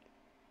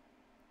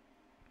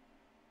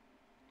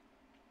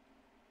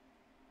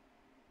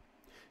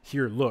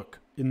here, look,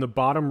 in the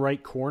bottom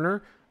right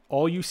corner,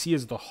 all you see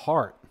is the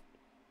heart,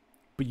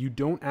 but you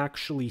don't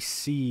actually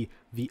see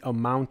the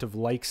amount of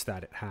likes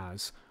that it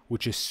has,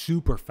 which is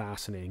super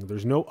fascinating.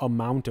 There's no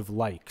amount of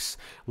likes.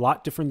 A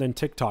lot different than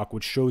TikTok,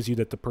 which shows you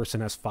that the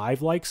person has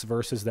 5 likes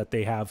versus that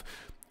they have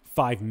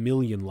 5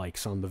 million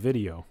likes on the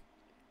video.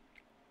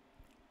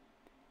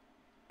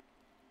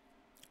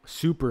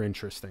 Super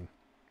interesting.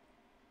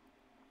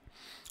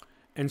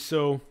 And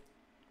so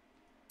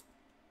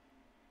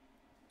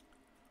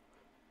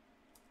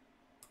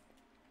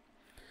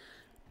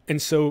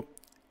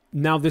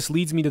now this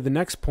leads me to the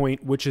next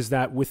point, which is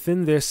that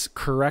within this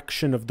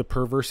correction of the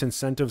perverse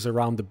incentives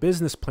around the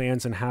business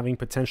plans and having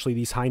potentially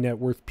these high net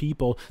worth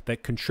people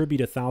that contribute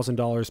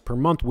 $1,000 per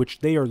month, which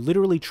they are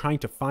literally trying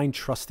to find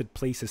trusted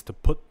places to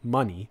put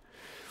money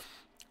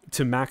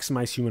to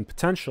maximize human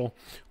potential,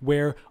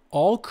 where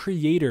all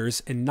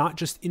creators and not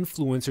just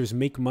influencers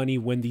make money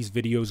when these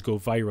videos go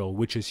viral,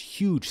 which is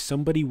huge.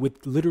 Somebody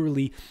with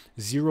literally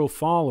 0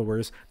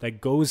 followers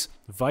that goes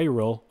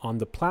viral on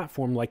the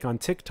platform, like on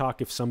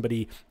TikTok, if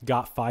somebody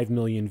got 5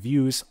 million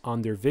views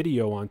on their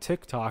video on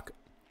TikTok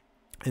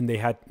and they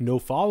had no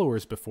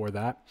followers before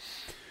that,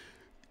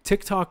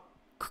 TikTok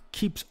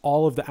keeps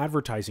all of the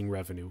advertising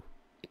revenue.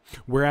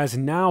 Whereas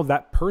now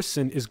that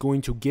person is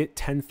going to get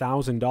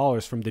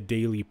 $10,000 from the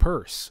daily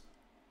purse,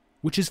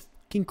 which is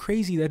fucking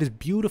crazy. That is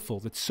beautiful.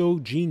 That's so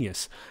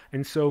genius.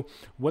 And so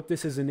what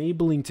this is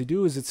enabling to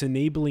do is it's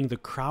enabling the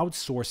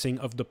crowdsourcing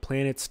of the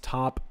planet's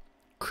top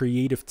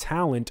creative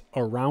talent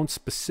around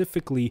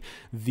specifically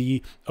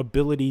the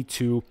ability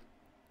to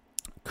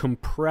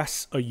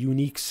compress a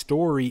unique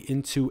story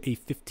into a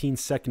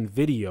 15-second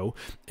video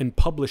and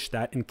publish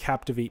that and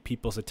captivate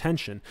people's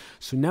attention.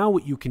 So now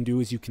what you can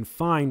do is you can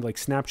find, like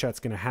Snapchat's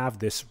going to have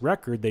this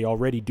record, they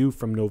already do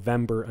from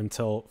November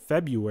until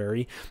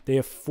February. They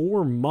have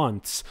 4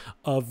 months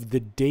of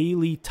the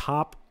daily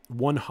top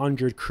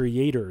 100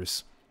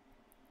 creators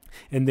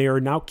And they are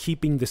now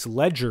keeping this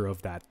ledger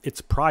of that.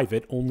 It's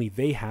private, only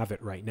they have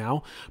it right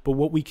now. But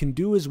what we can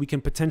do is we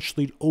can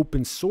potentially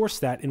open source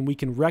that, and we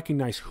can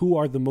recognize who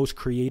are the most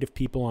creative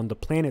people on the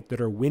planet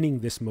that are winning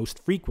this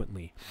most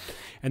frequently.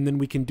 And then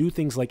we can do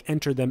things like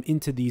enter them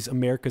into these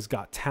America's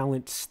Got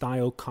Talent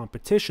style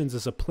competitions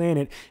as a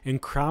planet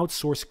and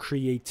crowdsource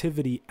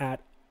creativity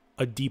at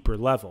a deeper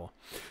level.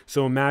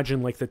 So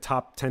imagine like the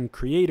top 10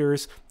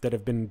 creators that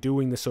have been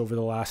doing this over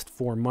the last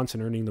 4 months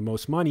and earning the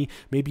most money.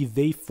 Maybe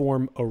they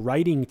form a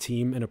writing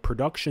team and a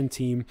production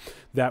team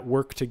that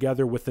work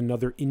together with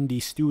another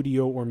indie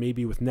studio, or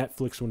maybe with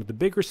Netflix, one of the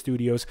bigger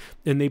studios,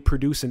 and they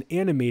produce an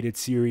animated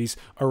series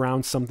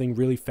around something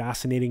really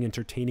fascinating,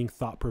 entertaining,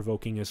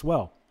 thought-provoking as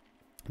well.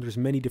 There's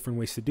many different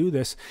ways to do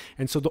this.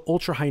 And so the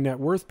ultra high net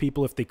worth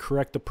people, if they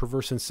correct the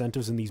perverse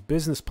incentives in these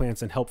business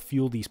plans and help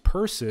fuel these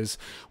purses,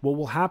 what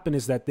will happen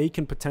is that they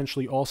can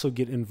potentially also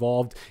get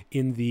involved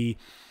in the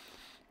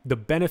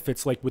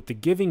benefits. Like with the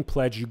Giving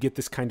Pledge, you get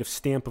this kind of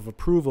stamp of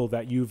approval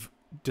that you've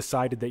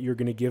decided that you're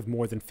going to give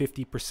more than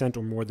 50%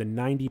 or more than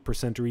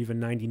 90% or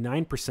even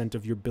 99%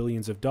 of your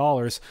billions of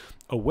dollars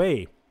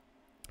away.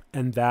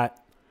 And that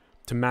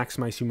to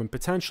maximize human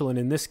potential. And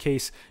in this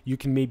case, you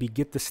can maybe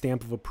get the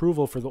stamp of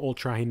approval for the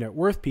ultra high net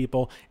worth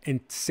people and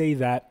say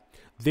that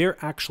they're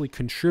actually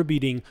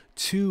contributing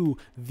to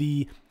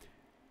the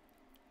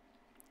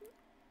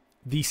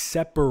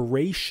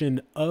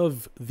separation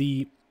of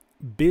the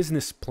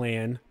business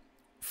plan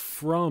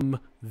from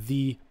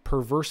the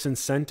perverse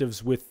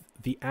incentives with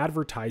the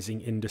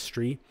advertising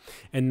industry.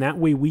 And that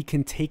way we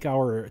can take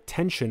our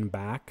attention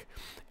back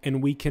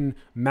and we can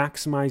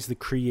maximize the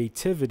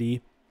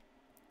creativity.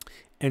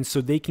 And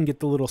so they can get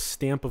the little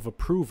stamp of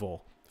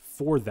approval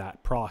for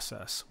that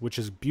process, which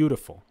is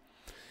beautiful.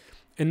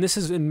 And this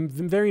is in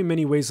very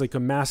many ways like a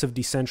massive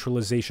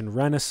decentralization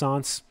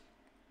renaissance.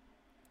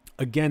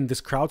 Again,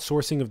 this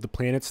crowdsourcing of the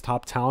planet's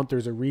top talent,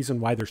 there's a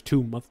reason why there's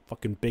 2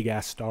 motherfucking big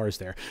ass stars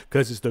there,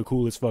 because it's the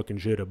coolest fucking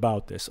shit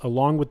about this.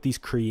 Along with these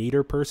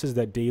creator purses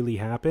that daily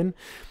happen,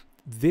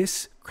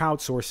 this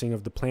crowdsourcing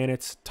of the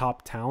planet's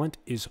top talent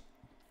is,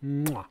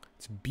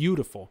 it's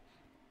beautiful.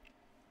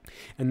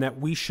 And that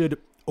we should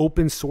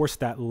open source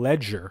that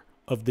ledger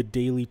of the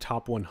daily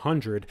top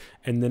 100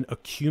 and then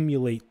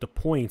accumulate the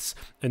points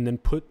and then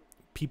put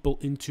people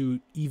into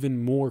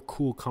even more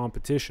cool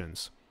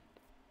competitions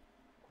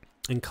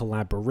and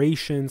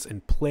collaborations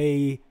and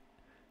play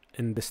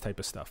and this type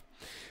of stuff.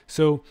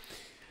 So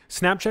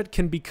Snapchat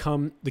can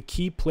become the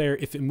key player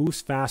if it moves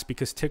fast,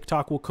 because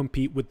TikTok will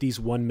compete with these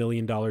 $1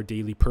 million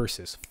daily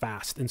purses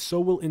fast. And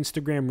so will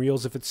Instagram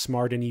Reels if it's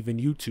smart, and even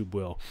YouTube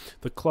will.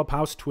 The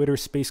Clubhouse Twitter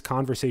space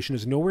conversation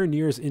is nowhere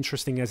near as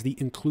interesting as the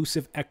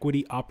inclusive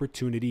equity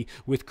opportunity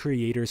with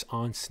creators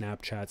on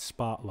Snapchat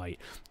Spotlight.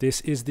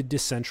 This is the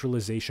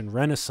decentralization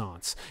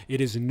renaissance.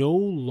 It is no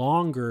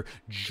longer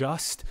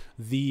just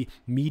the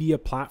media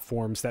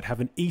platforms that have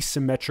an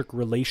asymmetric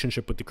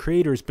relationship with the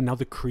creators, but now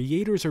the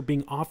creators are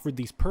being offered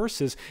these purses,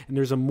 and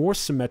there's a more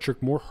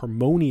symmetric, more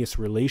harmonious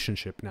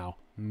relationship now.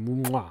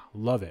 Mwah,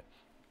 love it.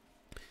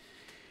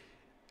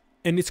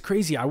 And it's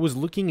crazy. I was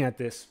looking at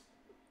this.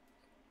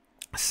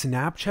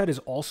 Snapchat is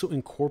also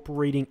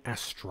incorporating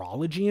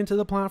astrology into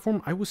the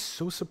platform. I was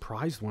so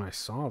surprised when I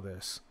saw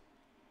this.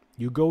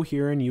 You go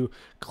here and you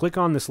click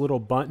on this little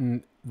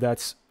button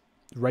that's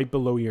right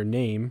below your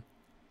name,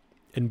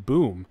 and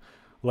boom,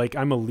 like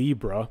I'm a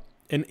Libra.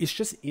 And it's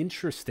just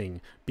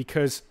interesting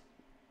because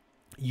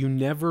you would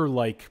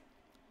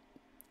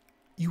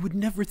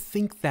never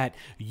think that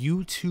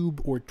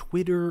YouTube or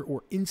Twitter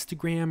or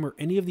Instagram or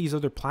any of these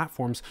other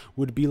platforms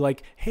would be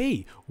like,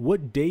 hey,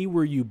 what day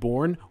were you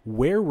born?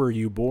 Where were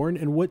you born?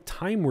 And what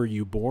time were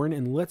you born?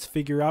 And let's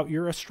figure out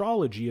your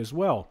astrology as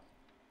well.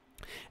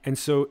 And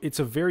so it's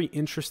a very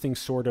interesting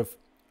sort of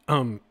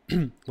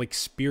like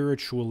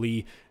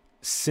spiritually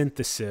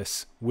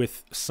synthesis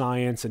with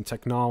science and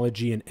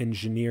technology and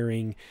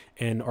engineering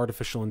and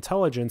artificial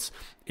intelligence,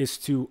 is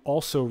to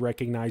also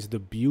recognize the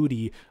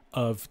beauty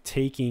of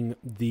taking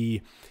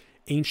the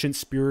ancient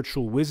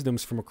spiritual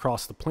wisdoms from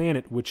across the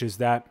planet, which is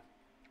that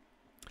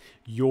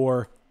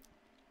your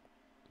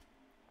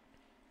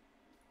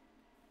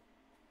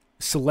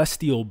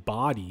celestial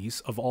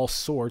bodies of all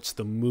sorts,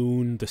 the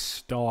moon, the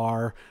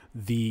star,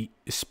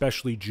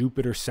 especially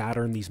Jupiter,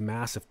 Saturn, these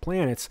massive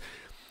planets,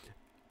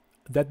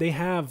 that they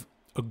have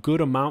a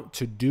good amount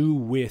to do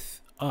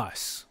with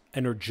us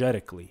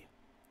energetically.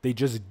 They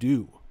just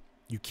do.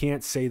 You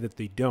can't say that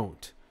they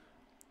don't.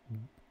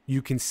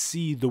 You can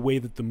see the way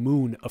that the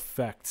moon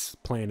affects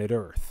planet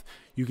Earth.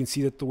 You can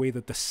see that the way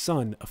that the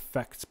sun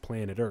affects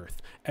planet Earth.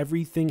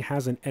 Everything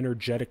has an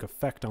energetic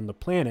effect on the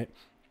planet.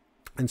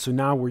 And so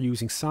now we're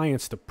using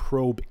science to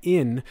probe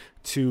in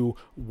to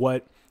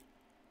what,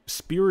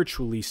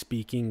 spiritually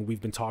speaking,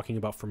 we've been talking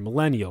about for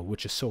millennia,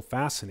 which is so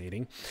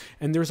fascinating.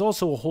 And there's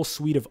also a whole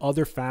suite of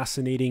other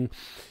fascinating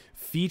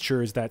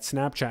features that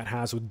Snapchat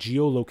has with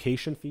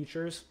geolocation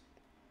features.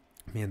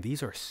 Man,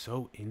 these are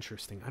so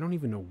interesting. I don't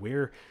even know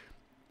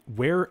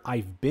where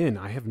I've been.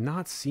 I have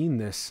not seen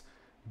this,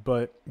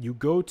 but you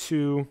go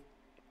to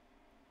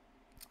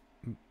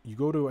you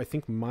go to, I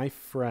think, My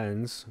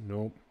Friends.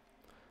 Nope.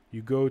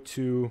 You go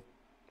to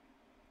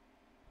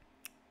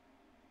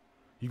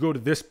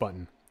this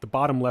button, the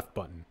bottom left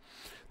button.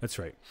 That's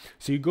right.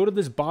 So you go to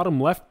this bottom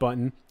left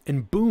button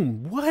and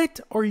boom, what?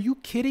 Are you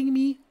kidding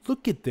me?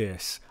 Look at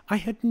this. I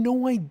had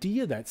no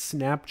idea that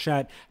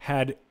Snapchat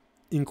had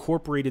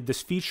incorporated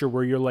this feature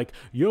where you're like,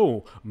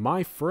 yo,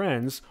 my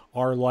friends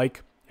are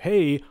like,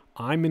 hey,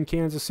 I'm in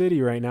Kansas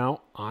City right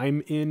now.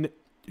 I'm in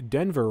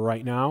Denver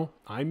right now.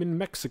 I'm in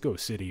Mexico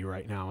City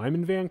right now. I'm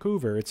in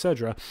Vancouver,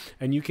 etc.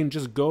 And you can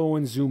just go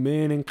and zoom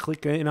in and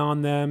click in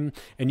on them.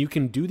 And you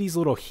can do these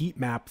little heat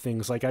map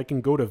things. Like I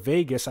can go to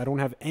Vegas. I don't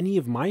have any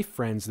of my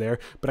friends there,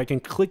 but I can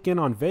click in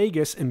on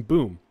Vegas and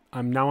boom,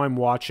 I'm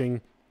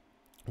watching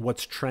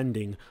what's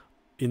trending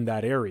in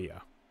that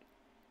area.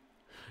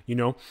 You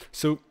know,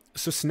 so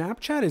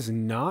Snapchat is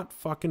not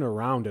fucking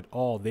around at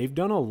all. They've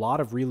done a lot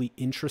of really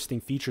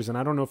interesting features, and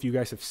I don't know if you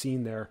guys have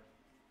seen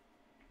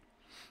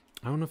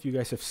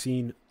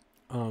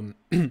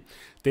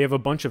they have a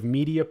bunch of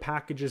media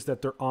packages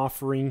that they're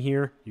offering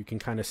here. You can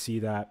kind of see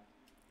that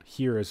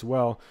here as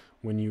well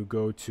when you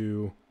go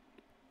to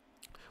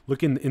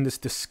look in this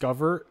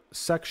Discover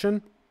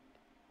section.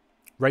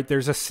 Right,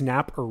 there's a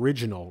Snap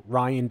Original.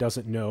 Ryan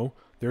doesn't know.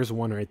 There's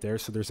one right there.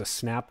 So there's a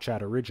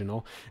Snapchat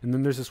Original. And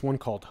then there's this one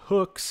called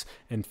Hooks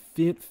and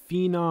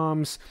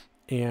Phenoms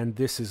and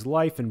This Is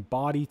Life and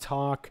Body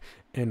Talk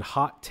and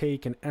Hot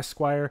Take and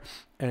Esquire.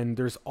 And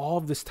there's all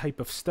of this type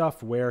of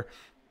stuff where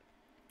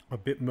a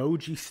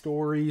Bitmoji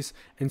stories.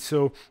 And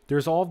so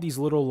there's all of these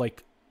little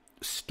like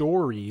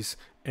stories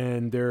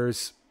and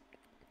there's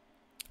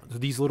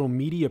these little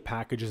media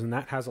packages. And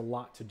that has a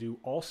lot to do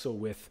also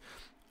with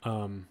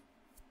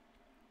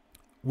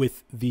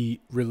the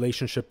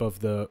relationship of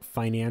the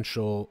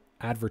financial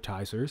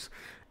advertisers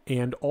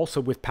and also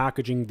with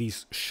packaging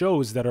these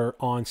shows that are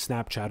on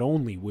Snapchat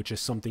only, which is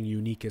something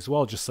unique as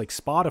well. Just like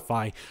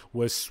Spotify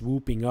was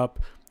swooping up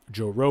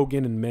Joe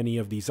Rogan and many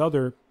of these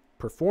other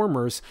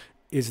performers,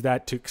 is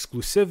that to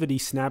exclusivity,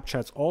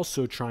 Snapchat's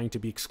also trying to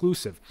be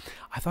exclusive.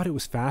 I thought it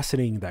was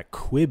fascinating that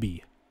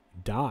Quibi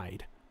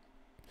died.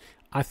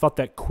 I thought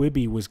that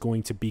Quibi was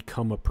going to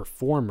become a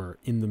performer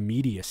in the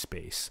media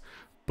space,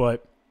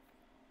 but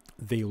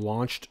they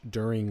launched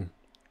during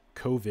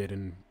COVID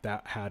and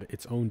that had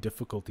its own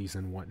difficulties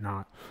and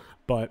whatnot.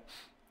 But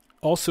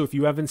also, if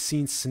you haven't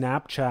seen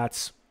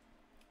Snapchat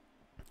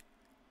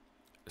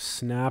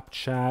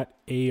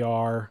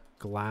AR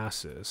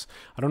glasses,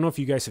 I don't know if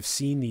you guys have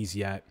seen these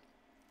yet,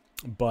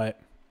 but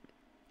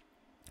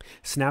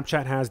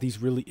Snapchat has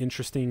these really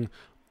interesting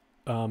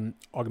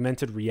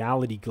augmented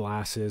reality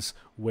glasses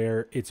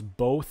where it's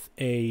both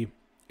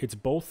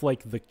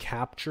like the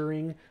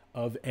capturing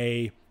of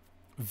a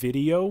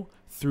video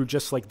through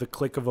just like the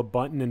click of a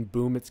button and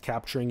boom, it's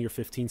capturing your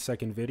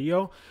 15-second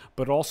video,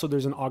 but also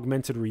there's an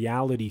augmented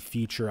reality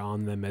feature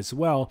on them as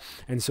well.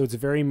 And so it's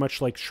very much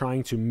like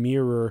trying to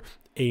mirror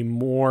a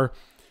more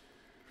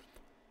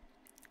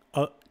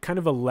kind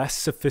of a less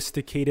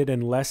sophisticated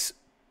and less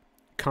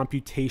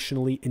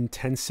computationally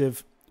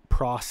intensive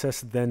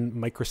process than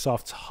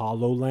Microsoft's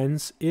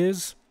HoloLens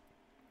is.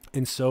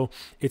 And so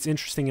it's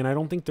interesting, and I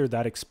don't think they're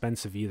that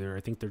expensive either.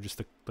 I think they're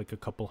just like a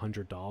couple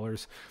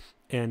 $100.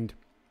 And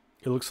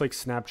it looks like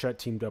Snapchat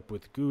teamed up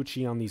with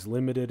Gucci on these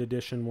limited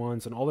edition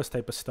ones and all this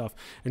type of stuff.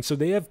 And so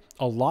they have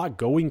a lot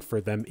going for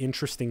them,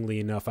 interestingly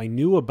enough. I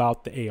knew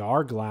about the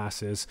AR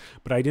glasses,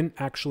 but I didn't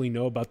actually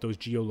know about those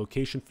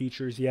geolocation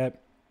features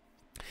yet.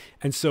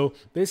 And so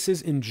this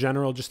is in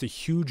general just a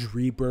huge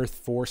rebirth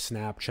for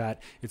Snapchat.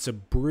 It's a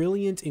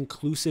brilliant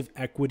inclusive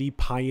equity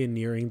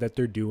pioneering that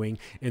they're doing,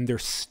 and their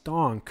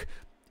stonk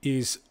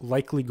is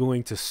likely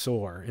going to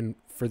soar. And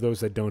for those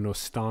that don't know,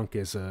 stonk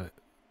is a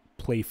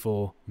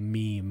playful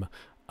meme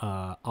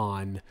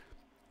on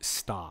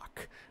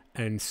stock.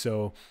 And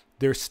so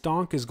their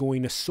stonk is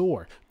going to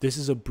soar. This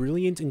is a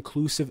brilliant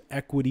inclusive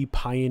equity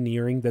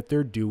pioneering that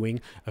they're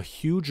doing, a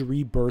huge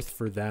rebirth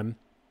for them.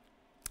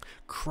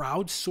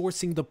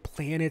 Crowdsourcing the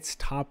planet's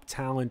top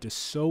talent is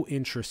so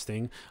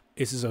interesting.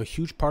 This is a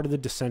huge part of the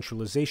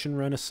decentralization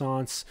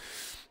renaissance.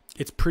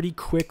 It's pretty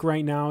quick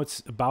right now.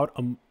 It's about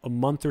a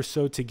month or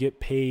so to get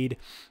paid.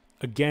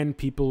 Again,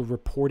 people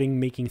reporting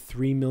making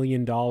 $3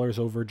 million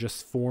over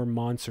just 4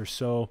 months or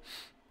so.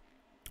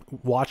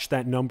 Watch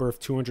that number of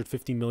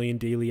 250 million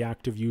daily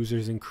active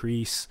users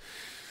increase.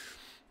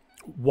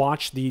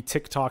 Watch the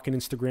TikTok and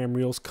Instagram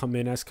Reels come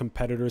in as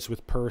competitors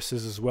with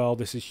purses as well.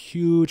 This is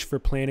huge for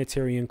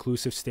planetary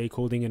inclusive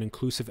stakeholding and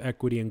inclusive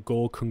equity and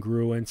goal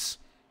congruence.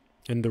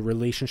 And the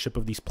relationship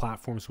of these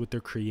platforms with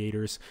their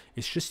creators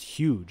is just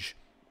huge.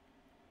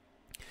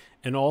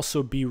 And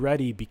also be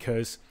ready,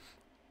 because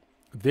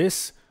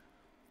this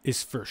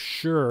is for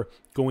sure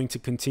going to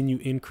continue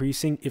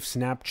increasing if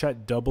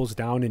Snapchat doubles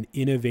down and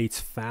innovates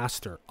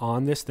faster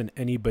on this than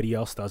anybody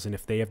else does, and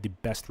if they have the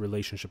best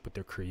relationship with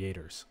their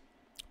creators.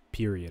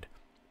 Period.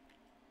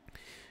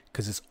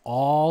 Because it's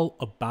all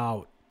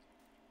about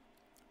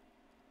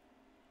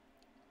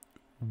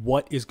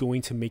what is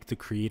going to make the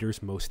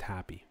creators most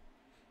happy.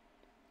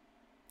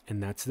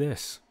 And that's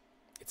this.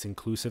 It's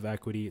inclusive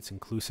equity, it's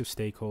inclusive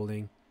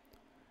stakeholding,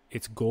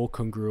 it's goal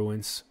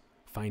congruence,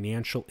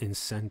 financial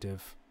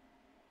incentive,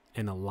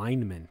 and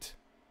alignment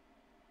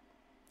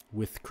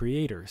with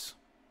creators.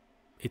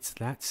 It's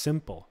that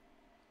simple.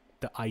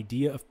 The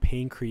idea of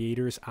paying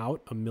creators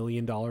out $1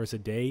 million a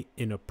day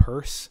in a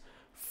purse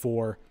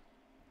for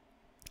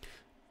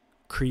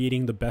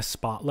creating the best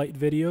spotlight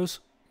videos,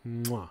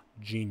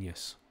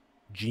 genius.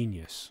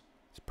 Genius.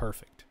 It's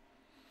perfect.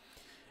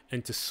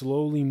 And to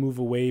slowly move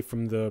away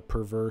from the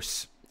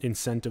perverse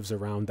incentives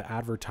around the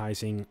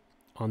advertising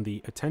on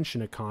the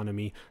attention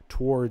economy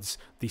towards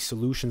the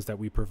solutions that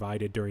we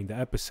provided during the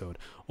episode.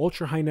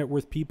 Ultra high net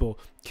worth people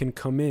can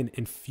come in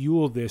and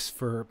fuel this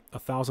for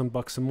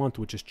 $1,000 a month,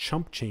 which is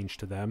chump change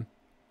to them.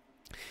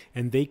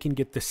 And they can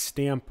get the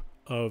stamp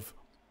of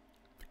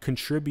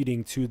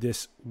contributing to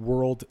this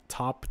world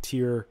top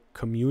tier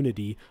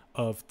community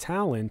of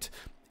talent.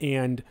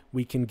 And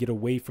we can get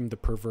away from the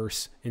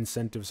perverse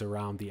incentives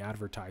around the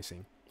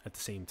advertising at the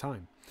same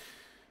time.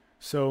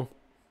 So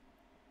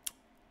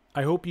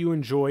I hope you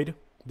enjoyed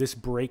this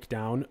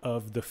breakdown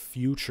of the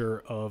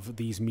future of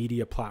these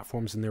media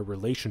platforms and their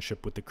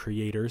relationship with the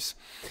creators.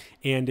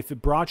 And if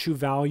it brought you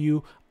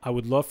value, I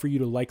would love for you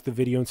to like the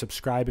video and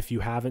subscribe if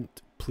you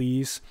haven't,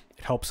 please.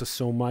 It helps us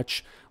so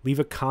much. Leave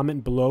a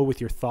comment below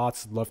with your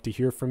thoughts. I'd love to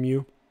hear from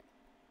you.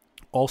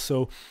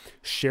 Also,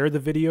 share the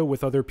video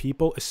with other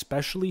people,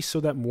 especially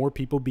so that more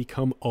people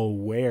become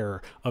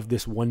aware of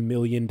this $1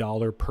 million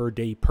per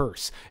day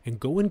purse and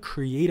go and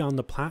create on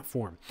the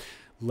platform.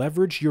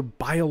 Leverage your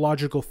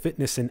biological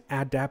fitness and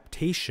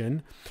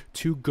adaptation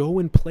to go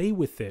and play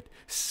with it.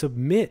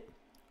 Submit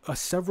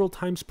several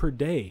times per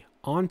day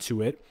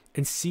onto it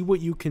and see what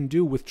you can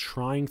do with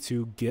trying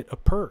to get a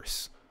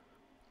purse.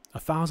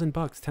 $1,000,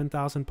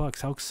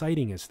 $10,000. How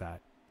exciting is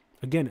that?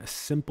 Again, a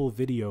simple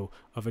video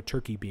of a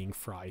turkey being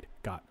fried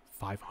got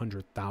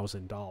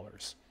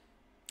 $500,000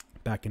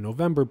 back in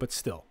November, but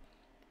still.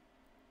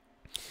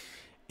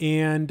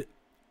 And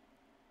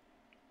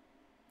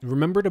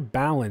remember to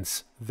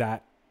balance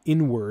that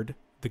inward,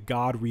 the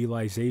God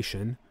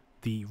realization,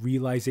 the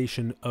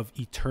realization of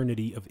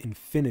eternity, of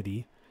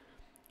infinity,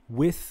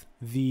 with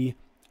the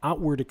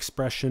outward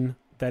expression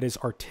that is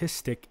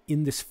artistic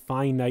in this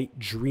finite,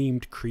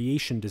 dreamed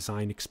creation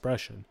design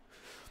expression.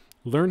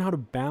 Learn how to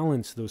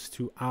balance those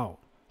two out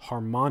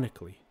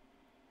harmonically,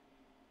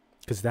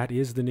 because that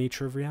is the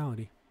nature of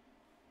reality.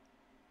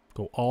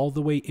 Go all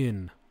the way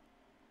in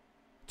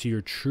to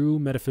your true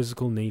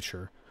metaphysical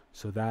nature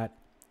so that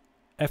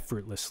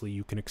effortlessly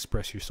you can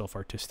express yourself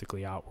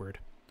artistically outward.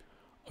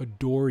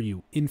 Adore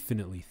you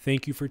infinitely.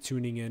 Thank you for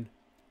tuning in.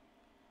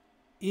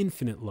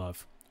 Infinite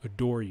love.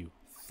 Adore you.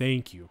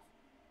 Thank you.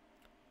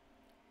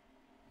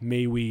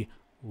 May we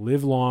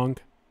live long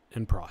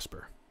and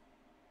prosper.